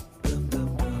engage in.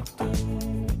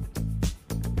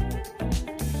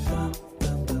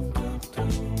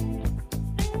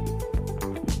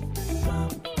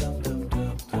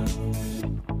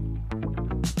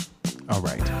 All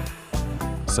right.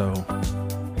 So,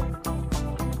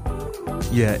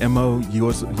 yeah, Mo,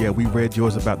 yours. Yeah, we read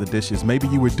yours about the dishes. Maybe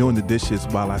you were doing the dishes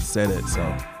while I said it,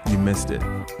 so you missed it.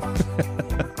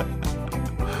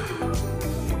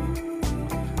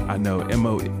 I know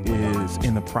Mo is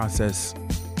in the process.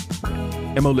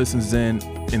 Mo listens in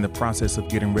the process of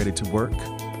getting ready to work.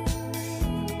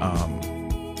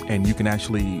 And you can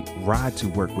actually ride to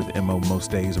work with Mo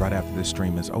most days right after the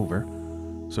stream is over.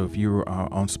 So if you're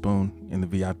on Spoon in the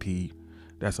VIP,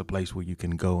 that's a place where you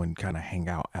can go and kind of hang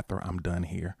out after I'm done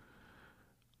here.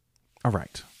 All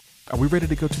right. Are we ready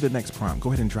to go to the next prompt? Go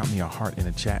ahead and drop me a heart in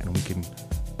the chat and we can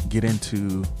get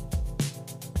into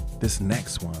this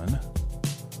next one.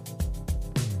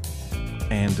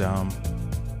 And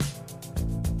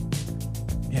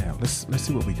yeah, let's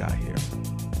see what we got here.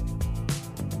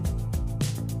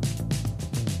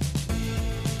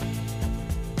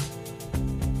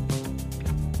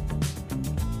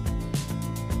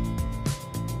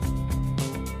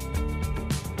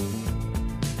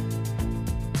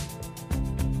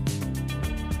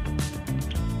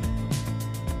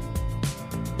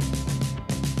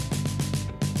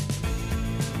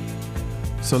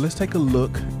 So let's take a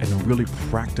look in a really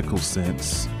practical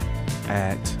sense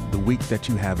at the week that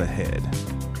you have ahead.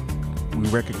 We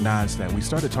recognize that we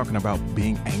started talking about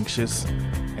being anxious,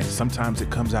 and sometimes it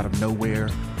comes out of nowhere.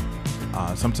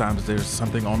 Sometimes there's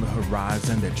something on the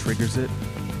horizon that triggers it.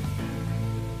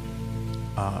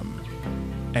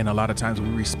 And a lot of times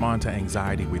we respond to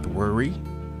anxiety with worry.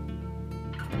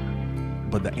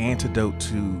 But the antidote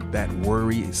to that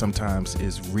worry sometimes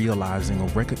is realizing or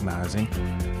recognizing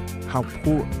how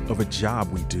poor of a job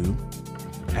we do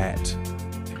at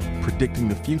predicting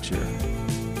the future.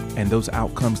 And those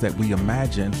outcomes that we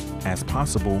imagine as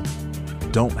possible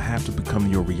don't have to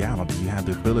become your reality. You have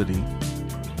the ability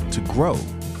to grow,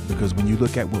 because when you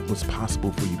look at what was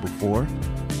possible for you before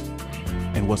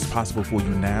and what's possible for you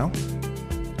now,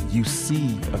 you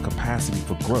see a capacity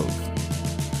for growth.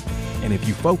 And if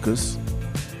you focus,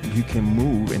 you can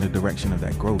move in the direction of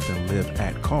that growth and live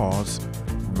at cause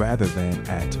rather than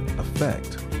at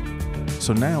effect.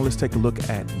 So now let's take a look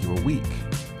at your week.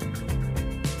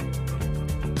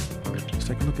 Let's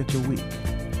take a look at your week.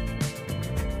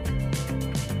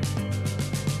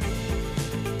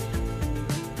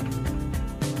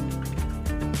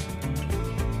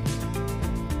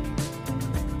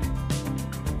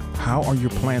 How are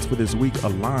your plans for this week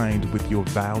aligned with your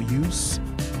values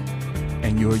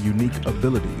and your unique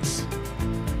abilities?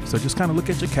 So just kind of look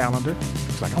at your calendar.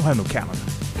 It's like, I don't have no calendar.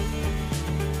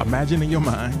 Imagine in your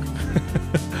mind,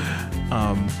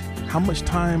 how much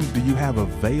time do you have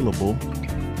available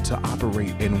to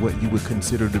operate in what you would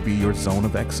consider to be your zone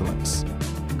of excellence?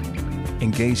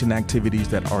 Engage in activities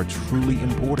that are truly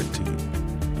important to you.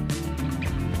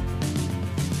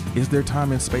 Is there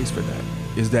time and space for that?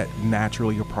 Is that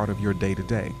naturally a part of your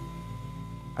day-to-day?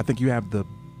 I think you have the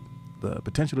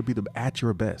potential to be at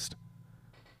your best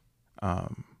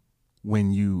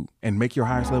when you, and make your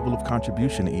highest level of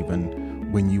contribution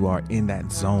even when you are in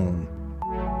that zone.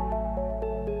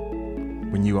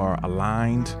 When you are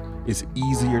aligned, it's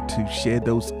easier to shed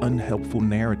those unhelpful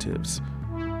narratives.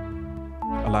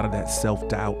 A lot of that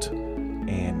self-doubt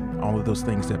and all of those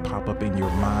things that pop up in your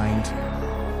mind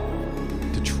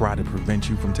to try to prevent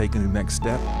you from taking the next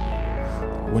step.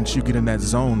 Once you get in that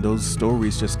zone, those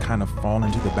stories just kind of fall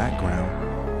into the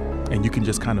background, and you can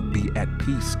just kind of be at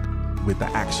peace with the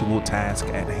actual task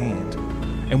at hand.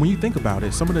 And when you think about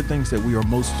it, some of the things that we are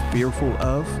most fearful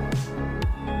of,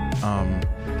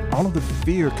 all of the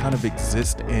fear kind of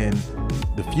exists in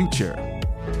the future.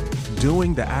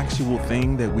 Doing the actual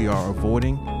thing that we are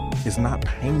avoiding is not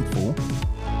painful.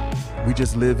 We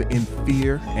just live in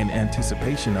fear and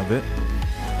anticipation of it.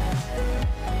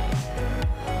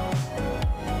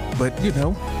 But you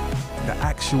know, the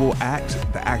actual act,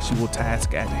 the actual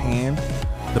task at hand,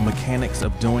 the mechanics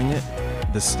of doing it,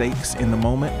 the stakes in the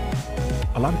moment,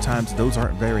 a lot of times those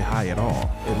aren't very high at all,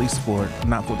 at least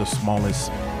not for the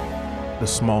smallest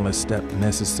step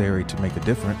necessary to make a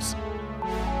difference.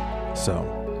 So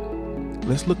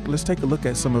let's take a look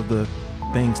at some of the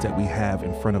things that we have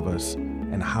in front of us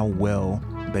and how well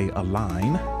they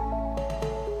align.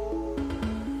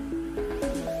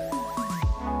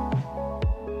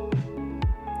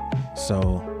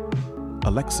 So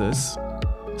Alexis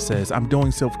says, I'm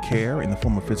doing self-care in the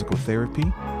form of physical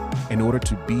therapy in order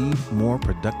to be more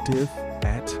productive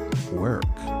at work.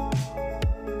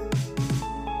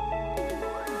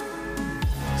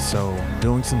 So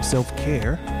doing some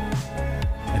self-care,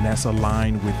 and that's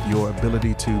aligned with your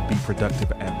ability to be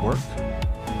productive at work.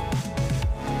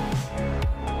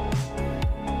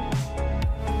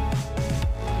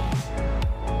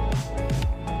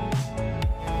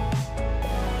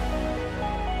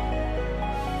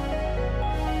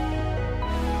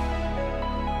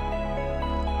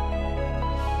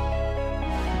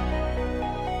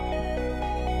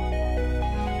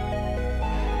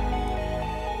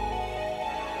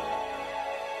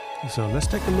 So let's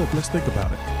take a look. Let's think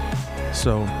about it.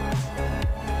 So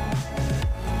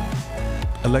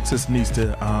Alexis needs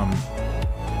to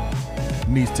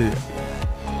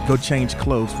go change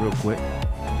clothes real quick.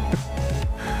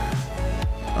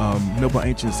 Noble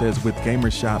Ancient says, with Gamer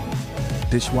Shop,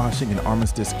 dishwashing, and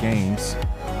Armistice games,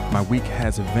 my week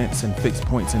has events and fixed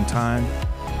points in time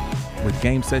with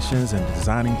game sessions and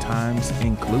designing times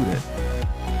included.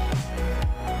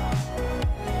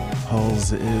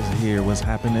 Hulls is here. What's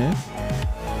happening?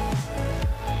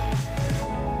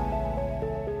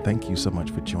 Thank you so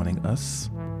much for joining us.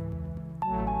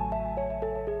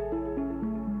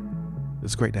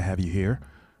 It's great to have you here.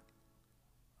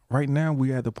 Right now,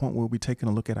 we're at the point where we're taking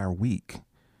a look at our week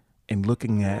and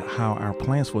looking at how our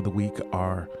plans for the week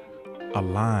are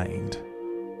aligned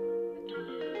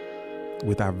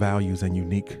with our values and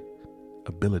unique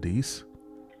abilities.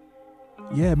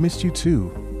 Yeah, I missed you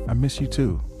too. I miss you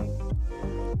too.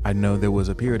 I know there was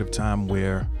a period of time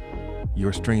where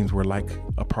your streams were like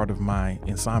a part of my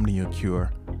insomnia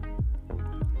cure.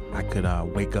 I could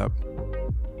wake up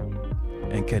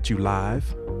and catch you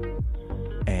live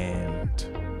and,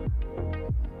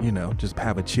 you know, just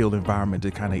have a chill environment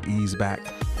to kind of ease back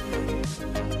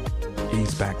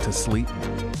to sleep.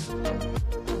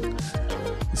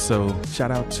 So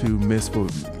shout out to Miss for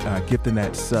gifting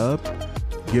that sub,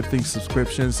 gifting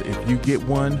subscriptions. If you get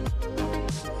one,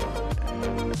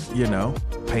 you know,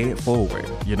 pay it forward.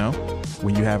 You know,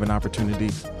 when you have an opportunity,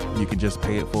 you can just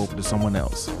pay it forward to someone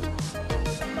else.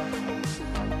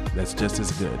 That's just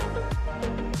as good.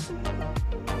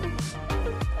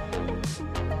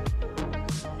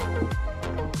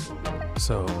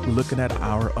 So looking at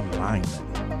our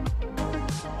alignment,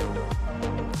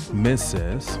 Miss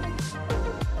says,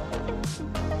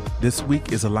 this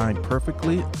week is aligned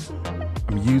perfectly.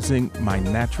 I'm using my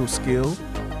natural skill,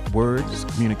 words,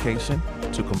 communication,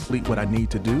 to complete what I need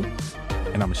to do,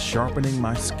 and I'm sharpening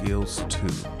my skills too.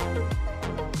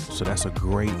 So that's a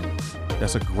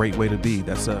great way to be.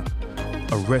 That's a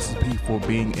recipe for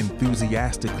being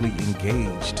enthusiastically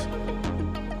engaged.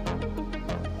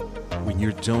 When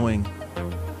you're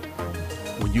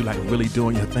like really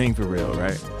doing your thing for real,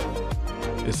 right?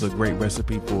 It's a great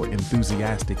recipe for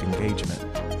enthusiastic engagement.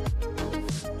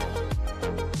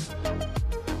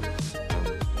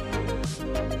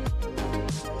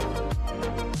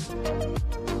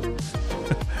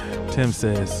 Tim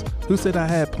says, who said I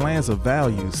had plans or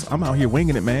values? I'm out here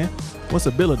winging it, man. What's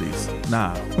abilities?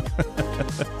 Nah.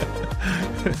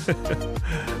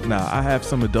 Nah, I have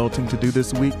some adulting to do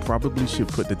this week. Probably should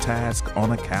put the task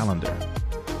on a calendar.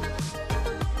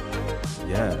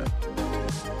 Yeah.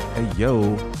 Hey,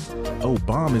 yo. Oh,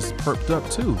 Bomb is perked up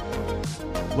too.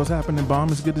 What's happening, Bomb?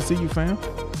 It's good to see you, fam.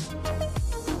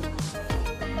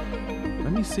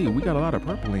 Let me see. We got a lot of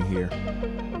purple in here.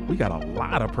 We got a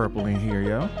lot of purple in here,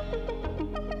 yo.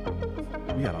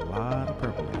 We got a lot of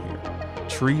purple in here.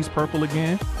 Trees purple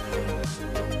again.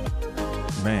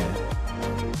 Man,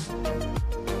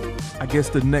 I guess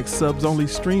the next subs only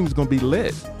stream is going to be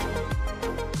lit.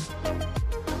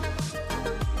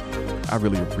 I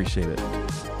really appreciate it.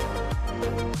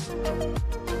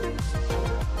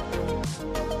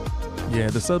 Yeah,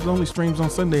 the subs only streams on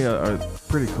Sunday are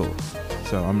pretty cool.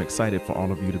 So I'm excited for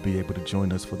all of you to be able to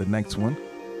join us for the next one.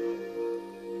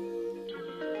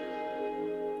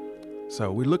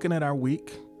 So we're looking at our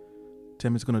week.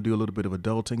 Tim is going to do a little bit of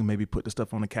adulting and maybe put the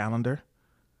stuff on the calendar.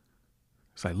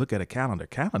 It's like, look at a calendar.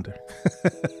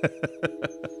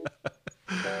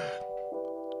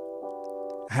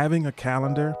 Having a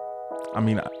calendar, I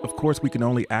mean, of course, we can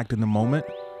only act in the moment.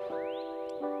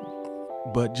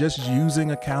 But just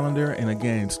using a calendar, and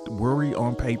again, worry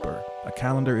on paper. A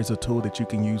calendar is a tool that you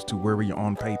can use to worry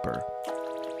on paper.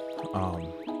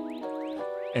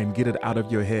 And get it out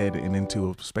of your head and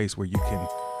into a space where you can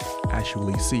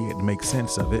actually see it and make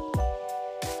sense of it.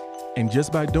 And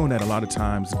just by doing that, a lot of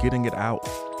times getting it out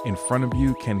in front of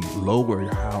you can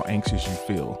lower how anxious you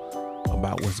feel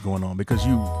about what's going on, because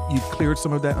you've cleared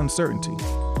some of that uncertainty.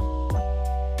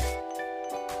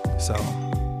 So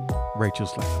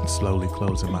Rachel's like, I'm slowly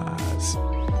closing my eyes.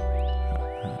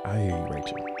 I hear you,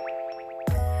 Rachel.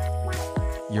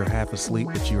 You're half asleep,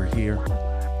 but you're here.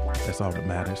 That's all that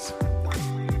matters.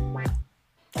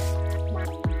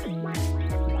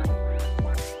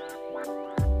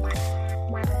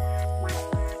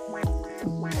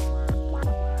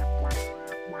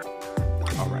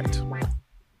 All right.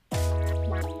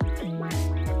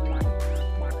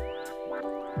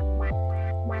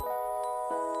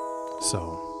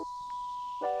 So,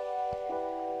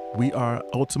 we are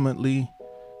ultimately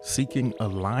seeking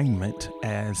alignment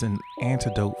as an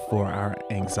antidote for our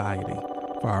anxiety,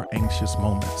 for our anxious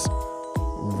moments,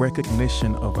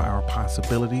 recognition of our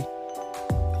possibility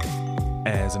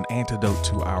as an antidote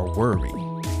to our worry.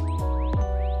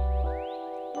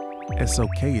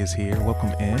 SOK is here.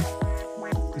 Welcome in.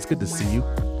 It's good to see you.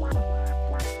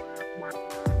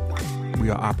 We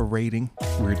are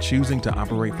we're choosing to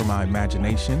operate from our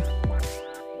imagination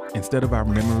instead of our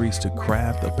memories, to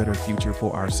craft a better future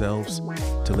for ourselves,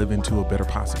 to live into a better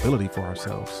possibility for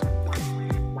ourselves.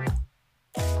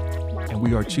 And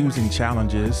we are choosing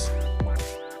challenges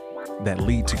that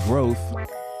lead to growth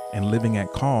and living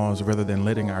at cause rather than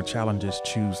letting our challenges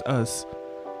choose us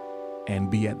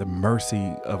and be at the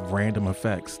mercy of random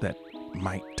effects that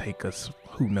might take us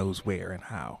who knows where and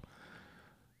how.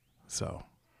 So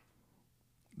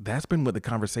that's been what the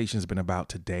conversation's been about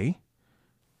today.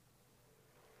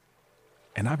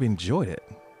 And I've enjoyed it.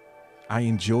 I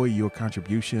enjoy your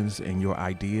contributions and your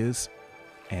ideas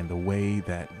and the way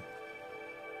that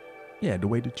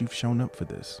you've shown up for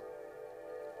this.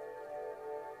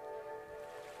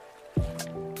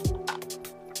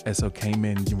 SO came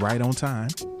in right on time.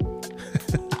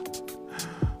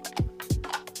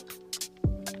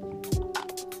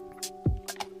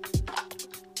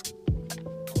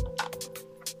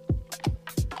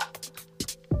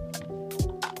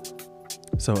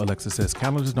 So Alexa says,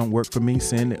 calendars don't work for me.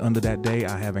 Send under that day.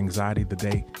 I have anxiety the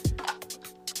day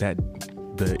that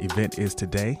the event is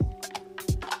today.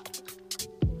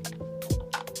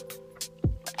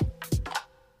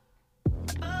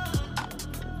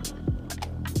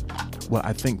 Well,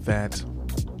 I think that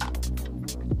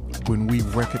when we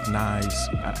recognize,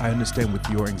 I understand with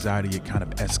your anxiety, it kind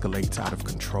of escalates out of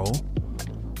control.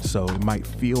 So it might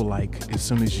feel like as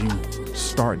soon as you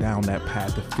start down that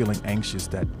path of feeling anxious,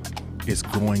 that it's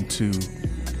going to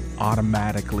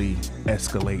automatically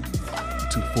escalate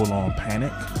to full-on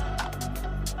panic.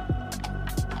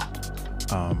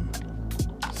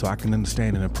 So I can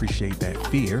understand and appreciate that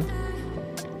fear.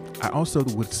 I also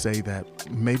would say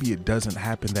that maybe it doesn't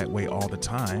happen that way all the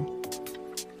time.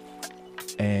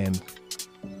 And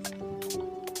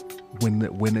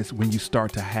when you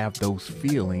start to have those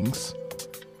feelings,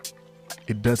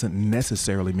 it doesn't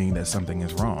necessarily mean that something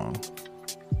is wrong.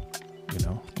 You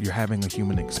know, you're having a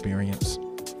human experience.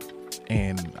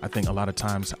 And I think a lot of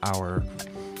times our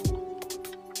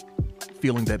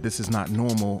feeling that this is not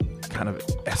normal kind of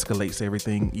escalates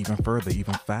everything even further,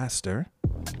 even faster.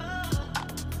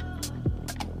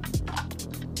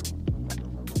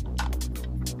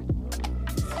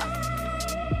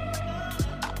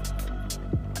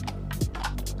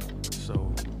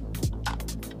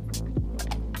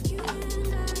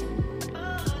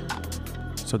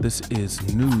 So this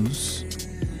is News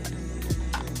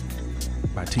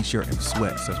by T-Shirt and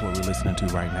Sweats. That's what we're listening to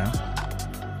right now.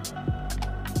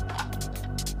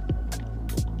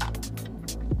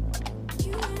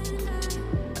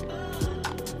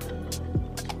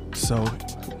 So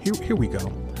here we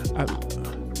go.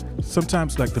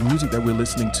 sometimes like the music that we're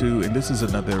listening to, and this is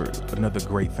another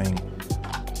great thing.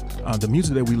 The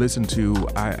music that we listen to,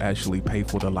 I actually pay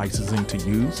for the licensing to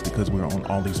use because we're on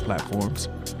all these platforms.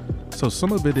 So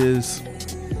some of it is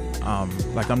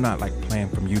like I'm not like playing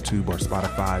from YouTube or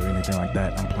Spotify or anything like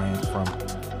that. I'm playing from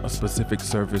a specific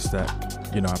service that,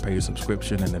 you know, I pay a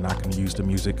subscription and then I can use the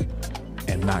music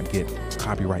and not get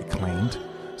copyright claimed.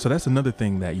 So that's another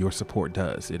thing that your support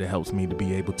does. It helps me to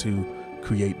be able to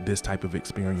create this type of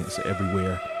experience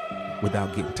everywhere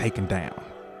without getting taken down.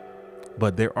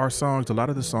 But there are songs, a lot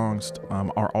of the songs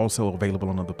are also available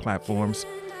on other platforms.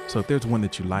 So if there's one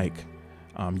that you like,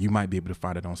 you might be able to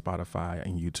find it on Spotify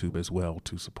and YouTube as well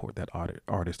to support that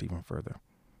artist even further.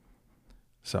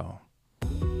 So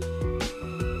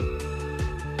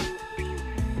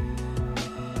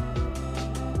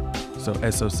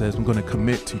Esso says, I'm going to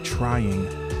commit to trying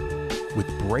with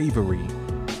bravery.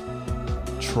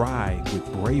 Try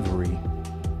with bravery.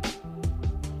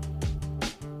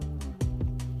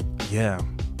 Yeah,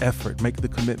 effort. Make the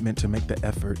commitment to make the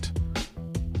effort.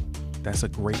 That's a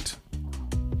great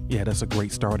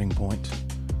starting point.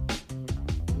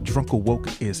 Drunkle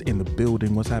Woke is in the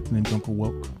building. What's happening, Drunkle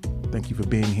Woke? Thank you for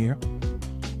being here.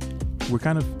 We're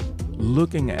kind of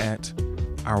looking at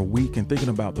our week and thinking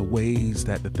about the ways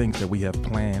that the things that we have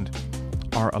planned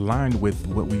are aligned with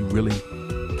what we really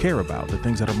care about, the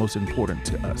things that are most important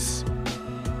to us.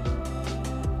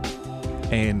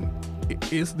 And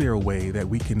is there a way that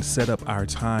we can set up our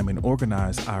time and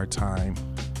organize our time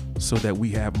so that we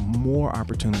have more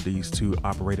opportunities to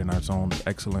operate in our zone of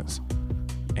excellence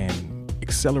and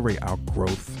accelerate our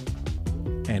growth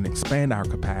and expand our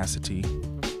capacity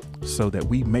so that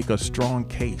we make a strong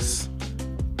case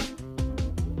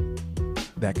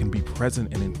that can be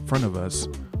present and in front of us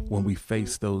when we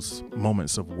face those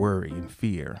moments of worry and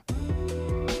fear?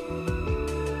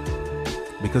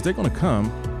 Because they're going to come.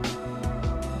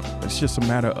 It's just a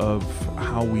matter of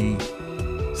how we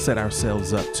set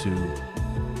ourselves up to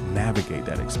navigate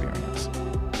that experience.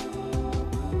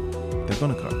 They're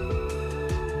going to come.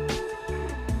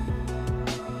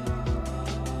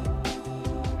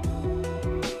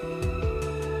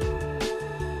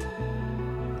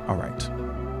 All right.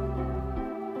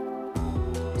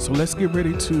 So let's get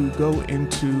ready to go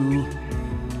into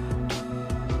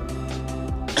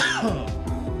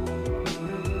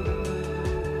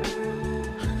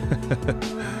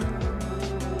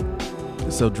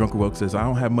So Drunker Woke says, I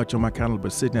don't have much on my calendar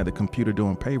but sitting at the computer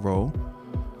doing payroll.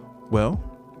 Well,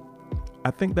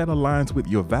 I think that aligns with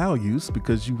your values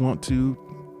because you want to,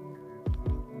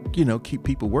 you know, keep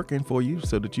people working for you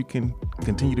so that you can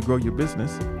continue to grow your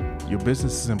business. Your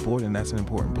business is important. That's an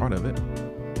important part of it.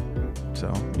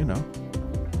 So, you know,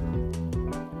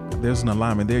 there's an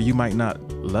alignment there. You might not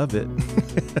love it,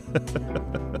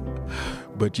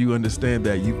 but you understand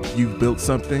that you've built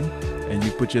something and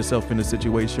you put yourself in a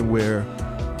situation where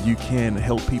you can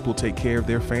help people take care of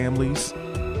their families.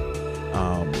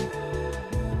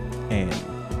 And,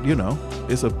 you know,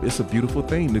 it's a beautiful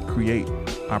thing to create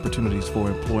opportunities for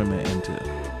employment and to,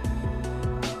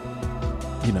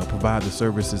 you know, provide the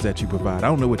services that you provide. I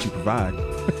don't know what you provide,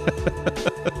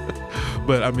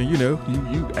 but I mean, you know,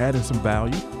 you adding some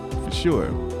value for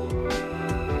sure.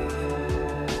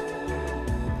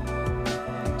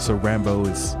 So Rambo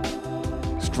is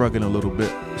struggling a little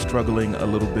bit.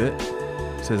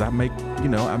 Says, I make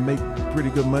pretty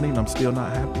good money and I'm still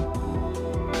not happy.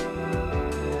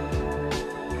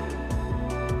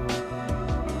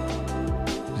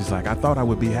 She's like, I thought I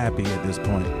would be happy at this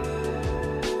point.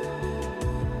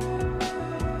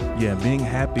 Yeah, being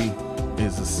happy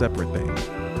is a separate thing.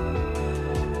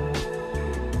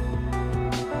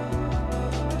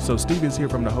 So Steve is here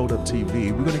from the Hold Up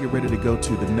TV. We're going to get ready to go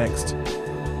to the next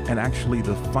and actually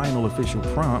the final official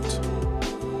prompt.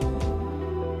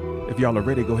 If y'all are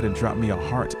ready, go ahead and drop me a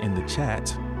heart in the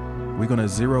chat. We're going to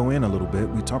zero in a little bit.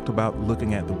 We talked about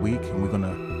looking at the week and we're going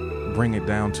to bring it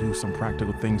down to some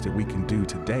practical things that we can do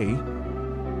today.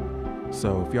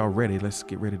 So if y'all ready, let's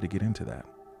get ready to get into that.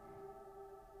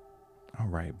 All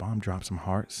right, Bomb dropped some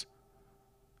hearts.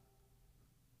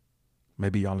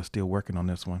 Maybe y'all are still working on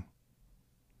this one.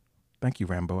 Thank you,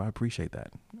 Rambo. I appreciate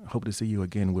that. Hope to see you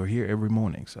again. We're here every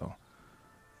morning, so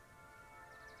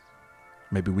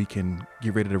maybe we can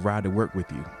get ready to ride to work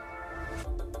with you.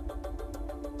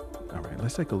 All right,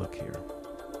 let's take a look here.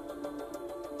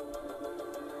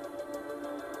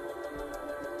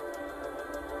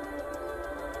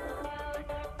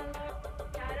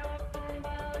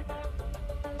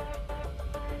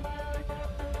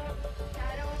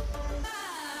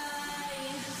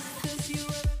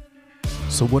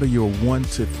 So what are your 1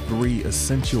 to 3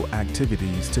 essential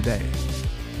activities today?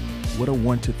 What are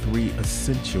 1 to 3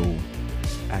 essential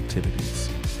activities?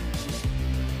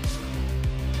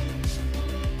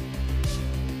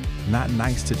 Not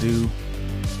nice to do,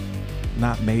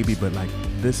 not maybe, but like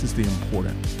this is the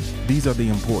important. These are the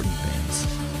important things.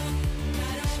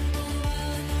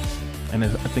 And I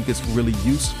think it's really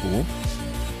useful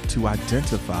to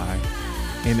identify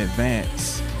in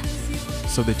advance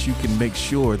so that you can make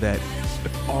sure that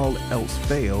if all else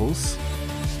fails,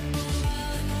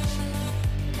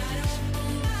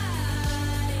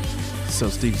 so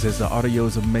Steve says the audio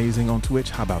is amazing on Twitch.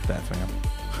 How about that, fam?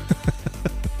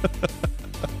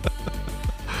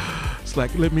 It's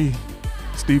like,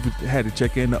 Steve had to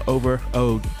check in over.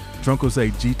 Oh, Drunk will say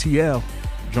GTL.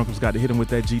 Drunkle's got to hit him with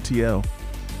that GTL.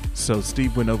 So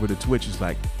Steve went over to Twitch. It's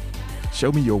like,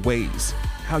 show me your ways.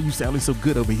 How you sounding so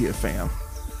good over here, fam?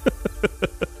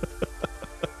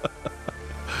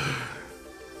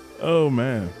 Oh,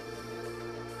 man.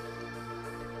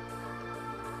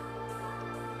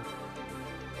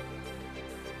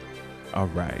 All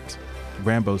right.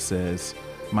 Rambo says,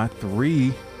 my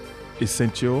 3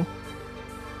 essential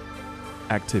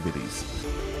activities.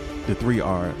 The 3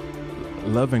 are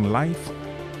loving life,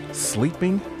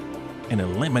 sleeping, and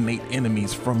eliminate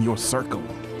enemies from your circle.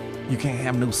 You can't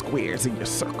have no squares in your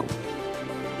circle.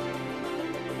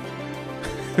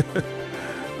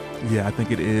 Yeah, I think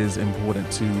it is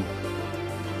important to,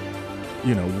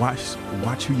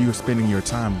 watch who you're spending your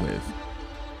time with.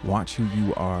 Watch who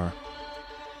you are,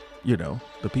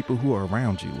 the people who are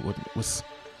around you.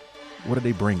 What are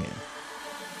they bringing?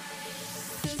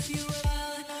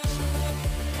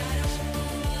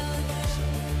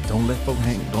 Don't let folk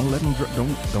hang. Don't let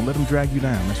them drag you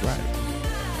down. That's right.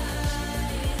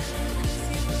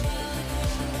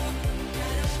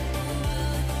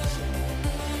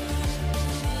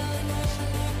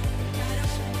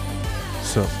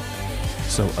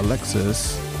 So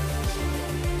Alexis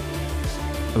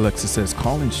says,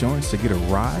 call insurance to get a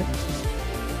ride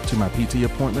to my PT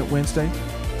appointment Wednesday.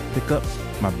 Pick up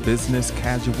my business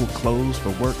casual clothes for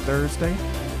work Thursday.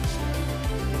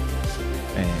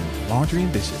 And laundry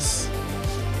and dishes.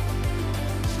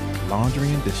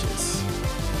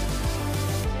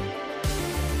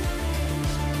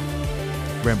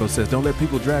 Rambo says, don't let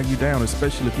people drag you down,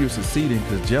 especially if you're succeeding,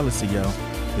 because jealousy, yo.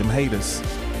 Them haters.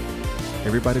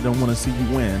 Everybody don't want to see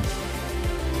you win.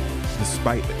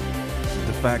 Despite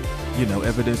the fact,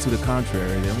 evidence to the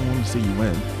contrary. They don't want to see you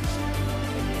win.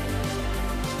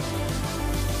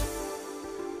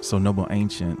 So Noble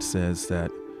Ancient says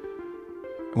that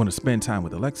I want to spend time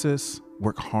with Alexis,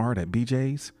 work hard at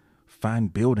BJ's,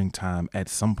 find building time at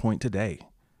some point today.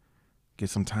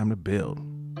 Get some time to build.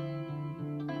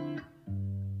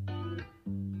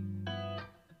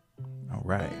 All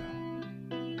right.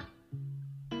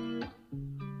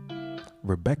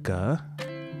 Rebecca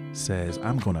says,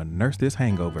 I'm going to nurse this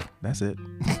hangover. That's it.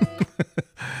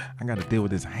 I got to deal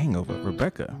with this hangover.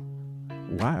 Rebecca,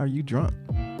 why are you drunk?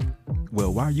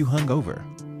 Well, why are you hungover?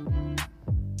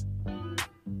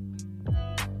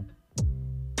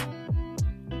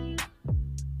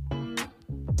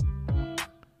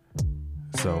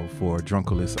 So for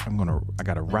Drunkless, I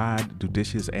got to ride, do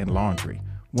dishes, and laundry.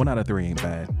 1 out of 3 ain't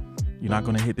bad. You're not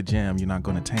going to hit the gym. You're not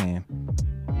going to tan.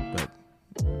 But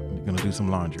you're going to do some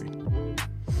laundry.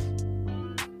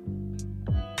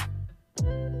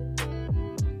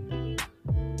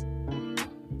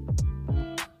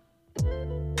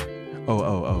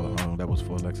 Oh, that was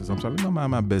for Alexis. I'm sorry. Let me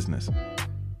mind my business.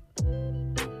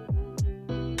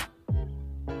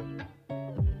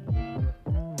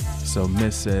 So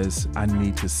Miss says, I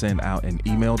need to send out an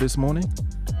email this morning.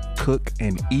 Cook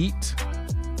and eat.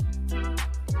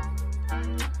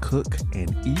 Cook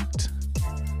and eat.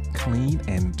 Clean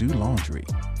and do laundry.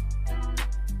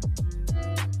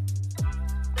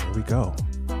 There we go.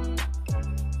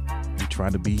 You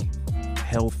trying to be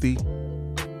healthy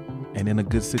and in a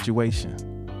good situation.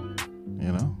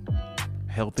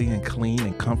 Healthy and clean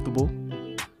and comfortable.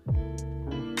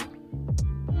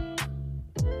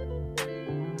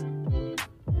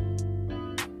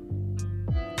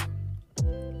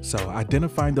 So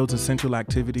identifying those essential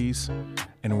activities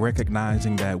and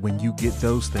recognizing that when you get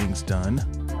those things done,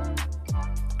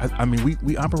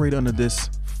 we operate under this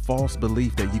false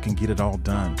belief that you can get it all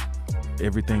done.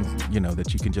 Everything,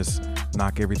 that you can just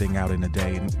knock everything out in a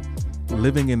day. And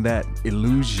living in that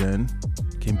illusion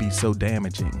can be so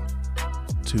damaging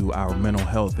to our mental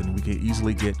health, and we can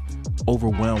easily get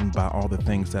overwhelmed by all the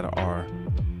things that are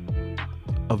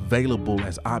available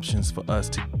as options for us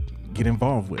to get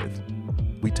involved with.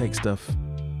 We take stuff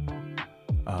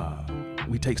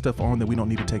on that we don't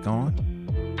need to take on,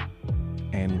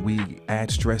 and we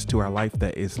add stress to our life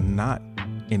that is not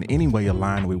in any way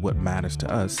align with what matters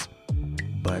to us.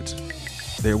 But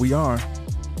there we are.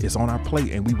 It's on our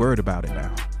plate and we worried about it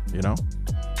now, you know?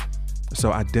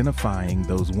 So identifying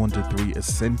those 1 to 3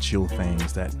 essential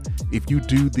things that if you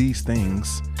do these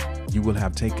things, you will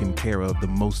have taken care of the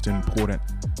most important.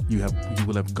 You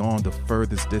will have gone the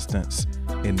furthest distance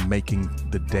in making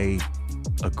the day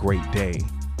a great day.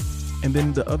 And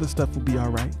then the other stuff will be all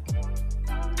right,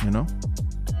 you know?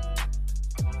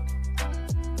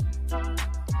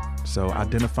 So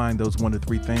identifying those 1 to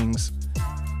 3 things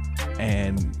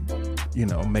and, you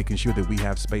know, making sure that we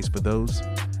have space for those.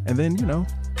 And then, you know,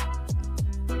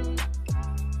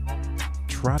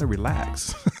 try to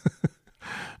relax.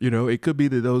 You know, it could be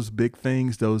that those big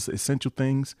things, those essential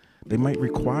things, they might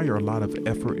require a lot of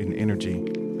effort and energy.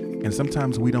 And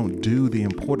sometimes we don't do the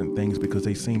important things because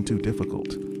they seem too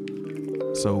difficult.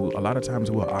 So a lot of times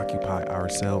we'll occupy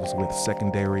ourselves with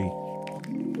secondary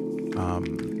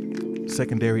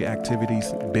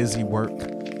activities, busy work,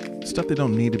 stuff that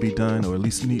don't need to be done, or at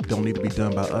least don't need to be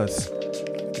done by us.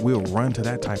 We'll run to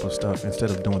that type of stuff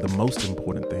instead of doing the most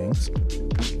important things.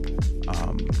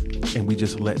 And we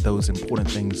just let those important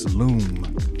things loom.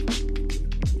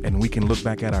 And we can look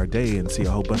back at our day and see a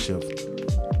whole bunch of,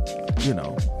 you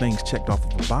know, things checked off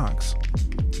of a box.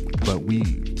 But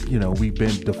we've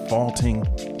been defaulting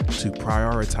to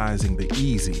prioritizing the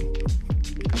easy.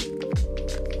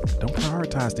 Don't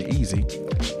prioritize the easy.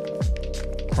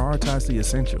 Prioritize the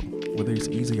essential, whether it's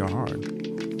easy or hard.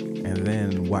 And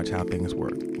then watch how things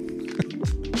work.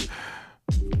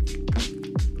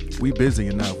 We busy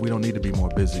enough. We don't need to be more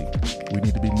busy. We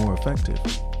need to be more effective.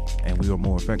 And we are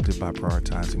more effective by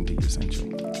prioritizing the essential.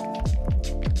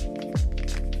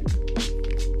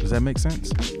 Does that make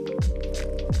sense?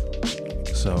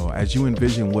 So as you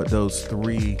envision what those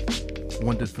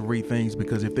 1 to 3 things,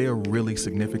 because if they are really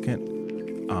significant,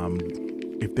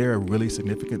 if there are really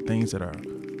significant things that are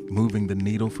moving the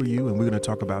needle for you, and we're going to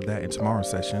talk about that in tomorrow's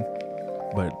session.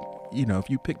 But, you know, if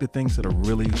you pick the things that are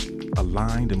really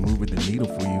aligned and moving the needle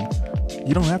for you,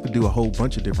 you don't have to do a whole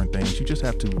bunch of different things. You just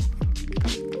have to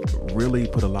really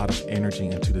put a lot of energy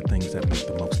into the things that make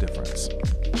the most difference.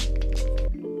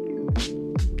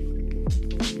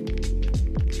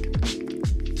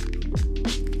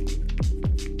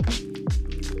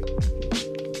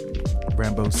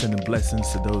 Rambo sending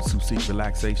blessings to those who seek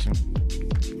relaxation.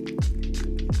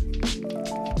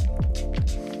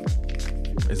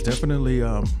 It's definitely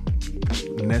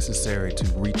necessary to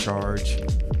recharge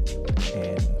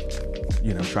and,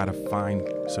 you know, try to find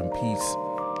some peace.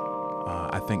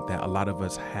 I think that a lot of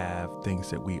us have things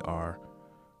that we are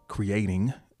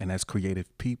creating, and as creative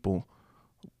people,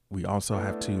 we also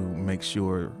have to make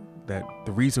sure that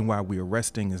the reason why we are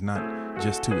resting is not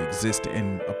just to exist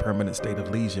in a permanent state of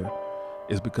leisure,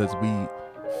 is because we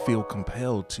feel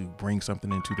compelled to bring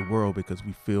something into the world, because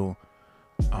we feel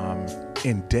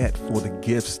in debt for the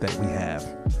gifts that we have.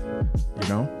 You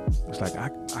know, it's like I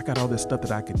got all this stuff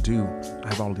that I could do. I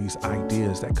have all these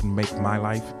ideas that can make my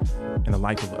life and the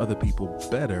life of other people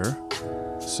better.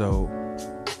 So,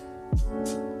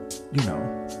 you know,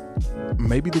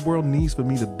 maybe the world needs for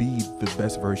me to be the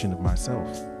best version of myself.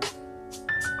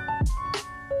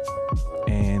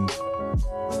 And,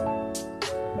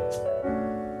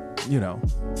 you know,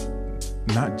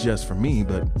 not just for me,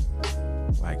 but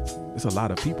like, there's a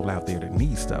lot of people out there that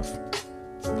need stuff,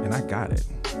 and I got it.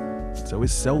 So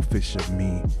it's selfish of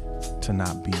me to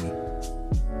not be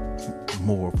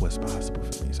more of what's possible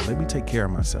for me. So let me take care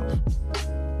of myself.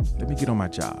 Let me get on my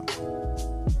job.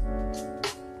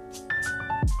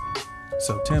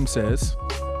 So Tim says,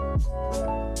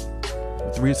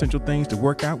 the 3 essential things to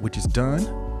work out, which is done,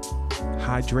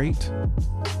 hydrate,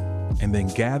 and then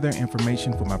gather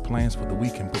information for my plans for the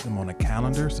week and put them on a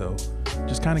calendar. So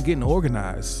just kind of getting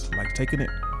organized, like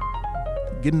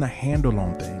getting a handle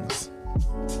on things.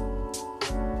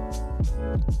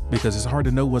 Because it's hard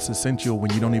to know what's essential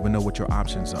when you don't even know what your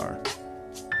options are.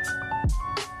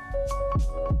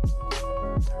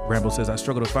 Rambo says, I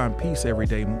struggle to find peace every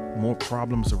day. More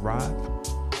problems arrive.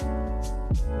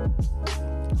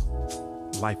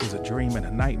 Life is a dream and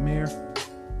a nightmare.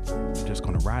 I'm just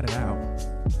going to ride it out.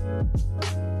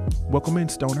 Welcome in,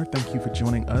 Stoner. Thank you for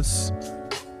joining us.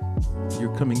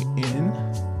 You're coming in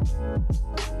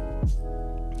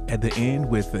at the end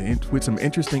with some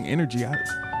interesting energy. I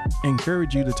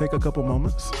encourage you to take a couple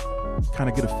moments, kind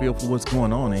of get a feel for what's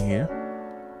going on in here,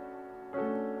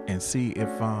 and see if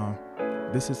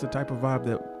this is the type of vibe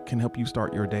that can help you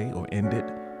start your day or end it.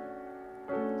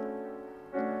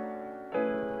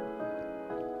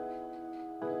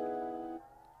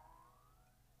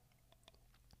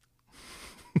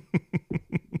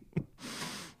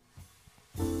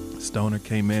 Stoner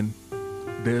came in.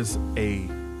 There's a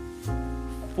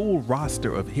full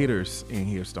roster of hitters in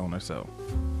here, Stoner. So,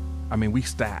 I mean, we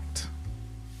stacked.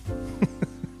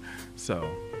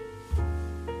 So,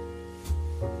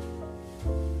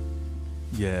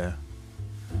 yeah.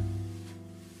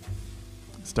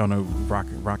 Stoner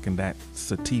rocking that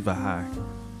sativa high.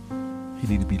 He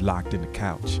need to be locked in the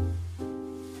couch.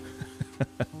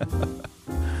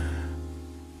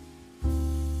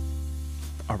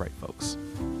 All right, folks.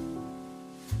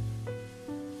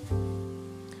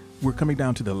 We're coming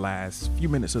down to the last few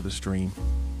minutes of the stream.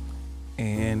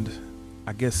 And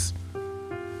I guess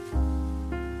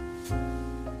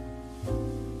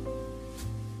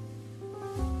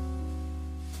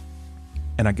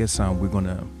we're going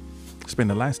to spend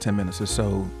the last 10 minutes or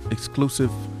so exclusive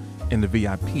in the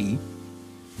VIP.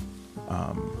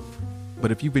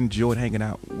 But if you've enjoyed hanging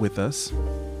out with us,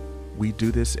 we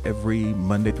do this every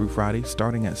Monday through Friday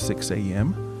starting at 6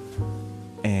 a.m.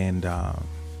 And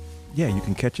yeah, you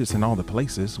can catch us in all the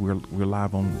places. We're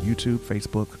live on YouTube,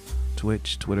 Facebook,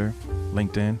 Twitch, Twitter,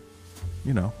 LinkedIn.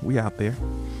 You know, we out there.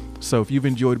 So if you've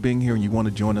enjoyed being here and you want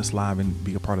to join us live and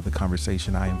be a part of the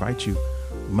conversation, I invite you.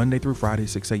 Monday through Friday,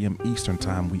 6 a.m. Eastern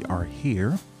time, we are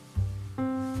here.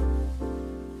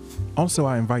 Also,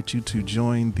 I invite you to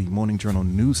join the Morning Journal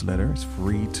newsletter. It's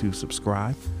free to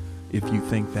subscribe. If you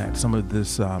think that some of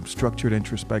this structured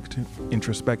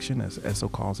introspection, as Esso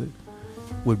calls it,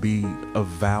 would be of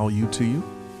value to you,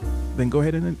 then go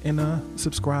ahead and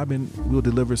subscribe, and we'll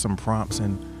deliver some prompts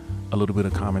and a little bit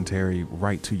of commentary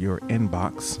right to your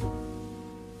inbox.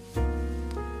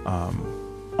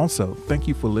 Also, thank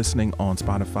you for listening on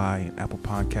Spotify and Apple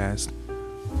Podcast.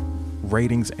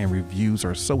 Ratings and reviews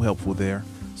are so helpful there.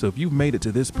 So if you've made it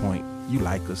to this point, you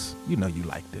like us, you know you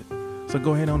liked it. So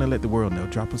go ahead on and let the world know.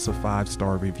 Drop us a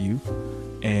 5-star review,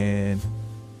 and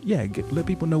yeah, let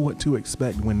people know what to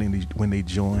expect when they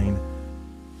join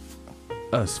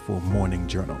us for Morning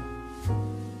Journal.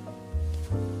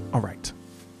 All right.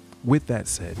 With that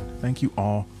said, thank you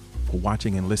all for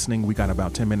watching and listening. We got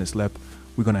about 10 minutes left.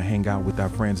 We're going to hang out with our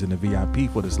friends in the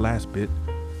VIP for this last bit,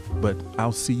 but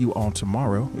I'll see you all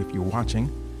tomorrow if you're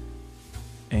watching.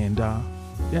 And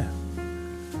yeah,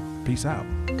 peace out.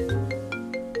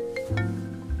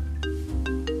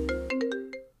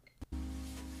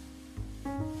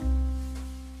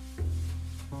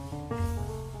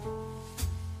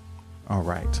 All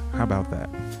right. How about that?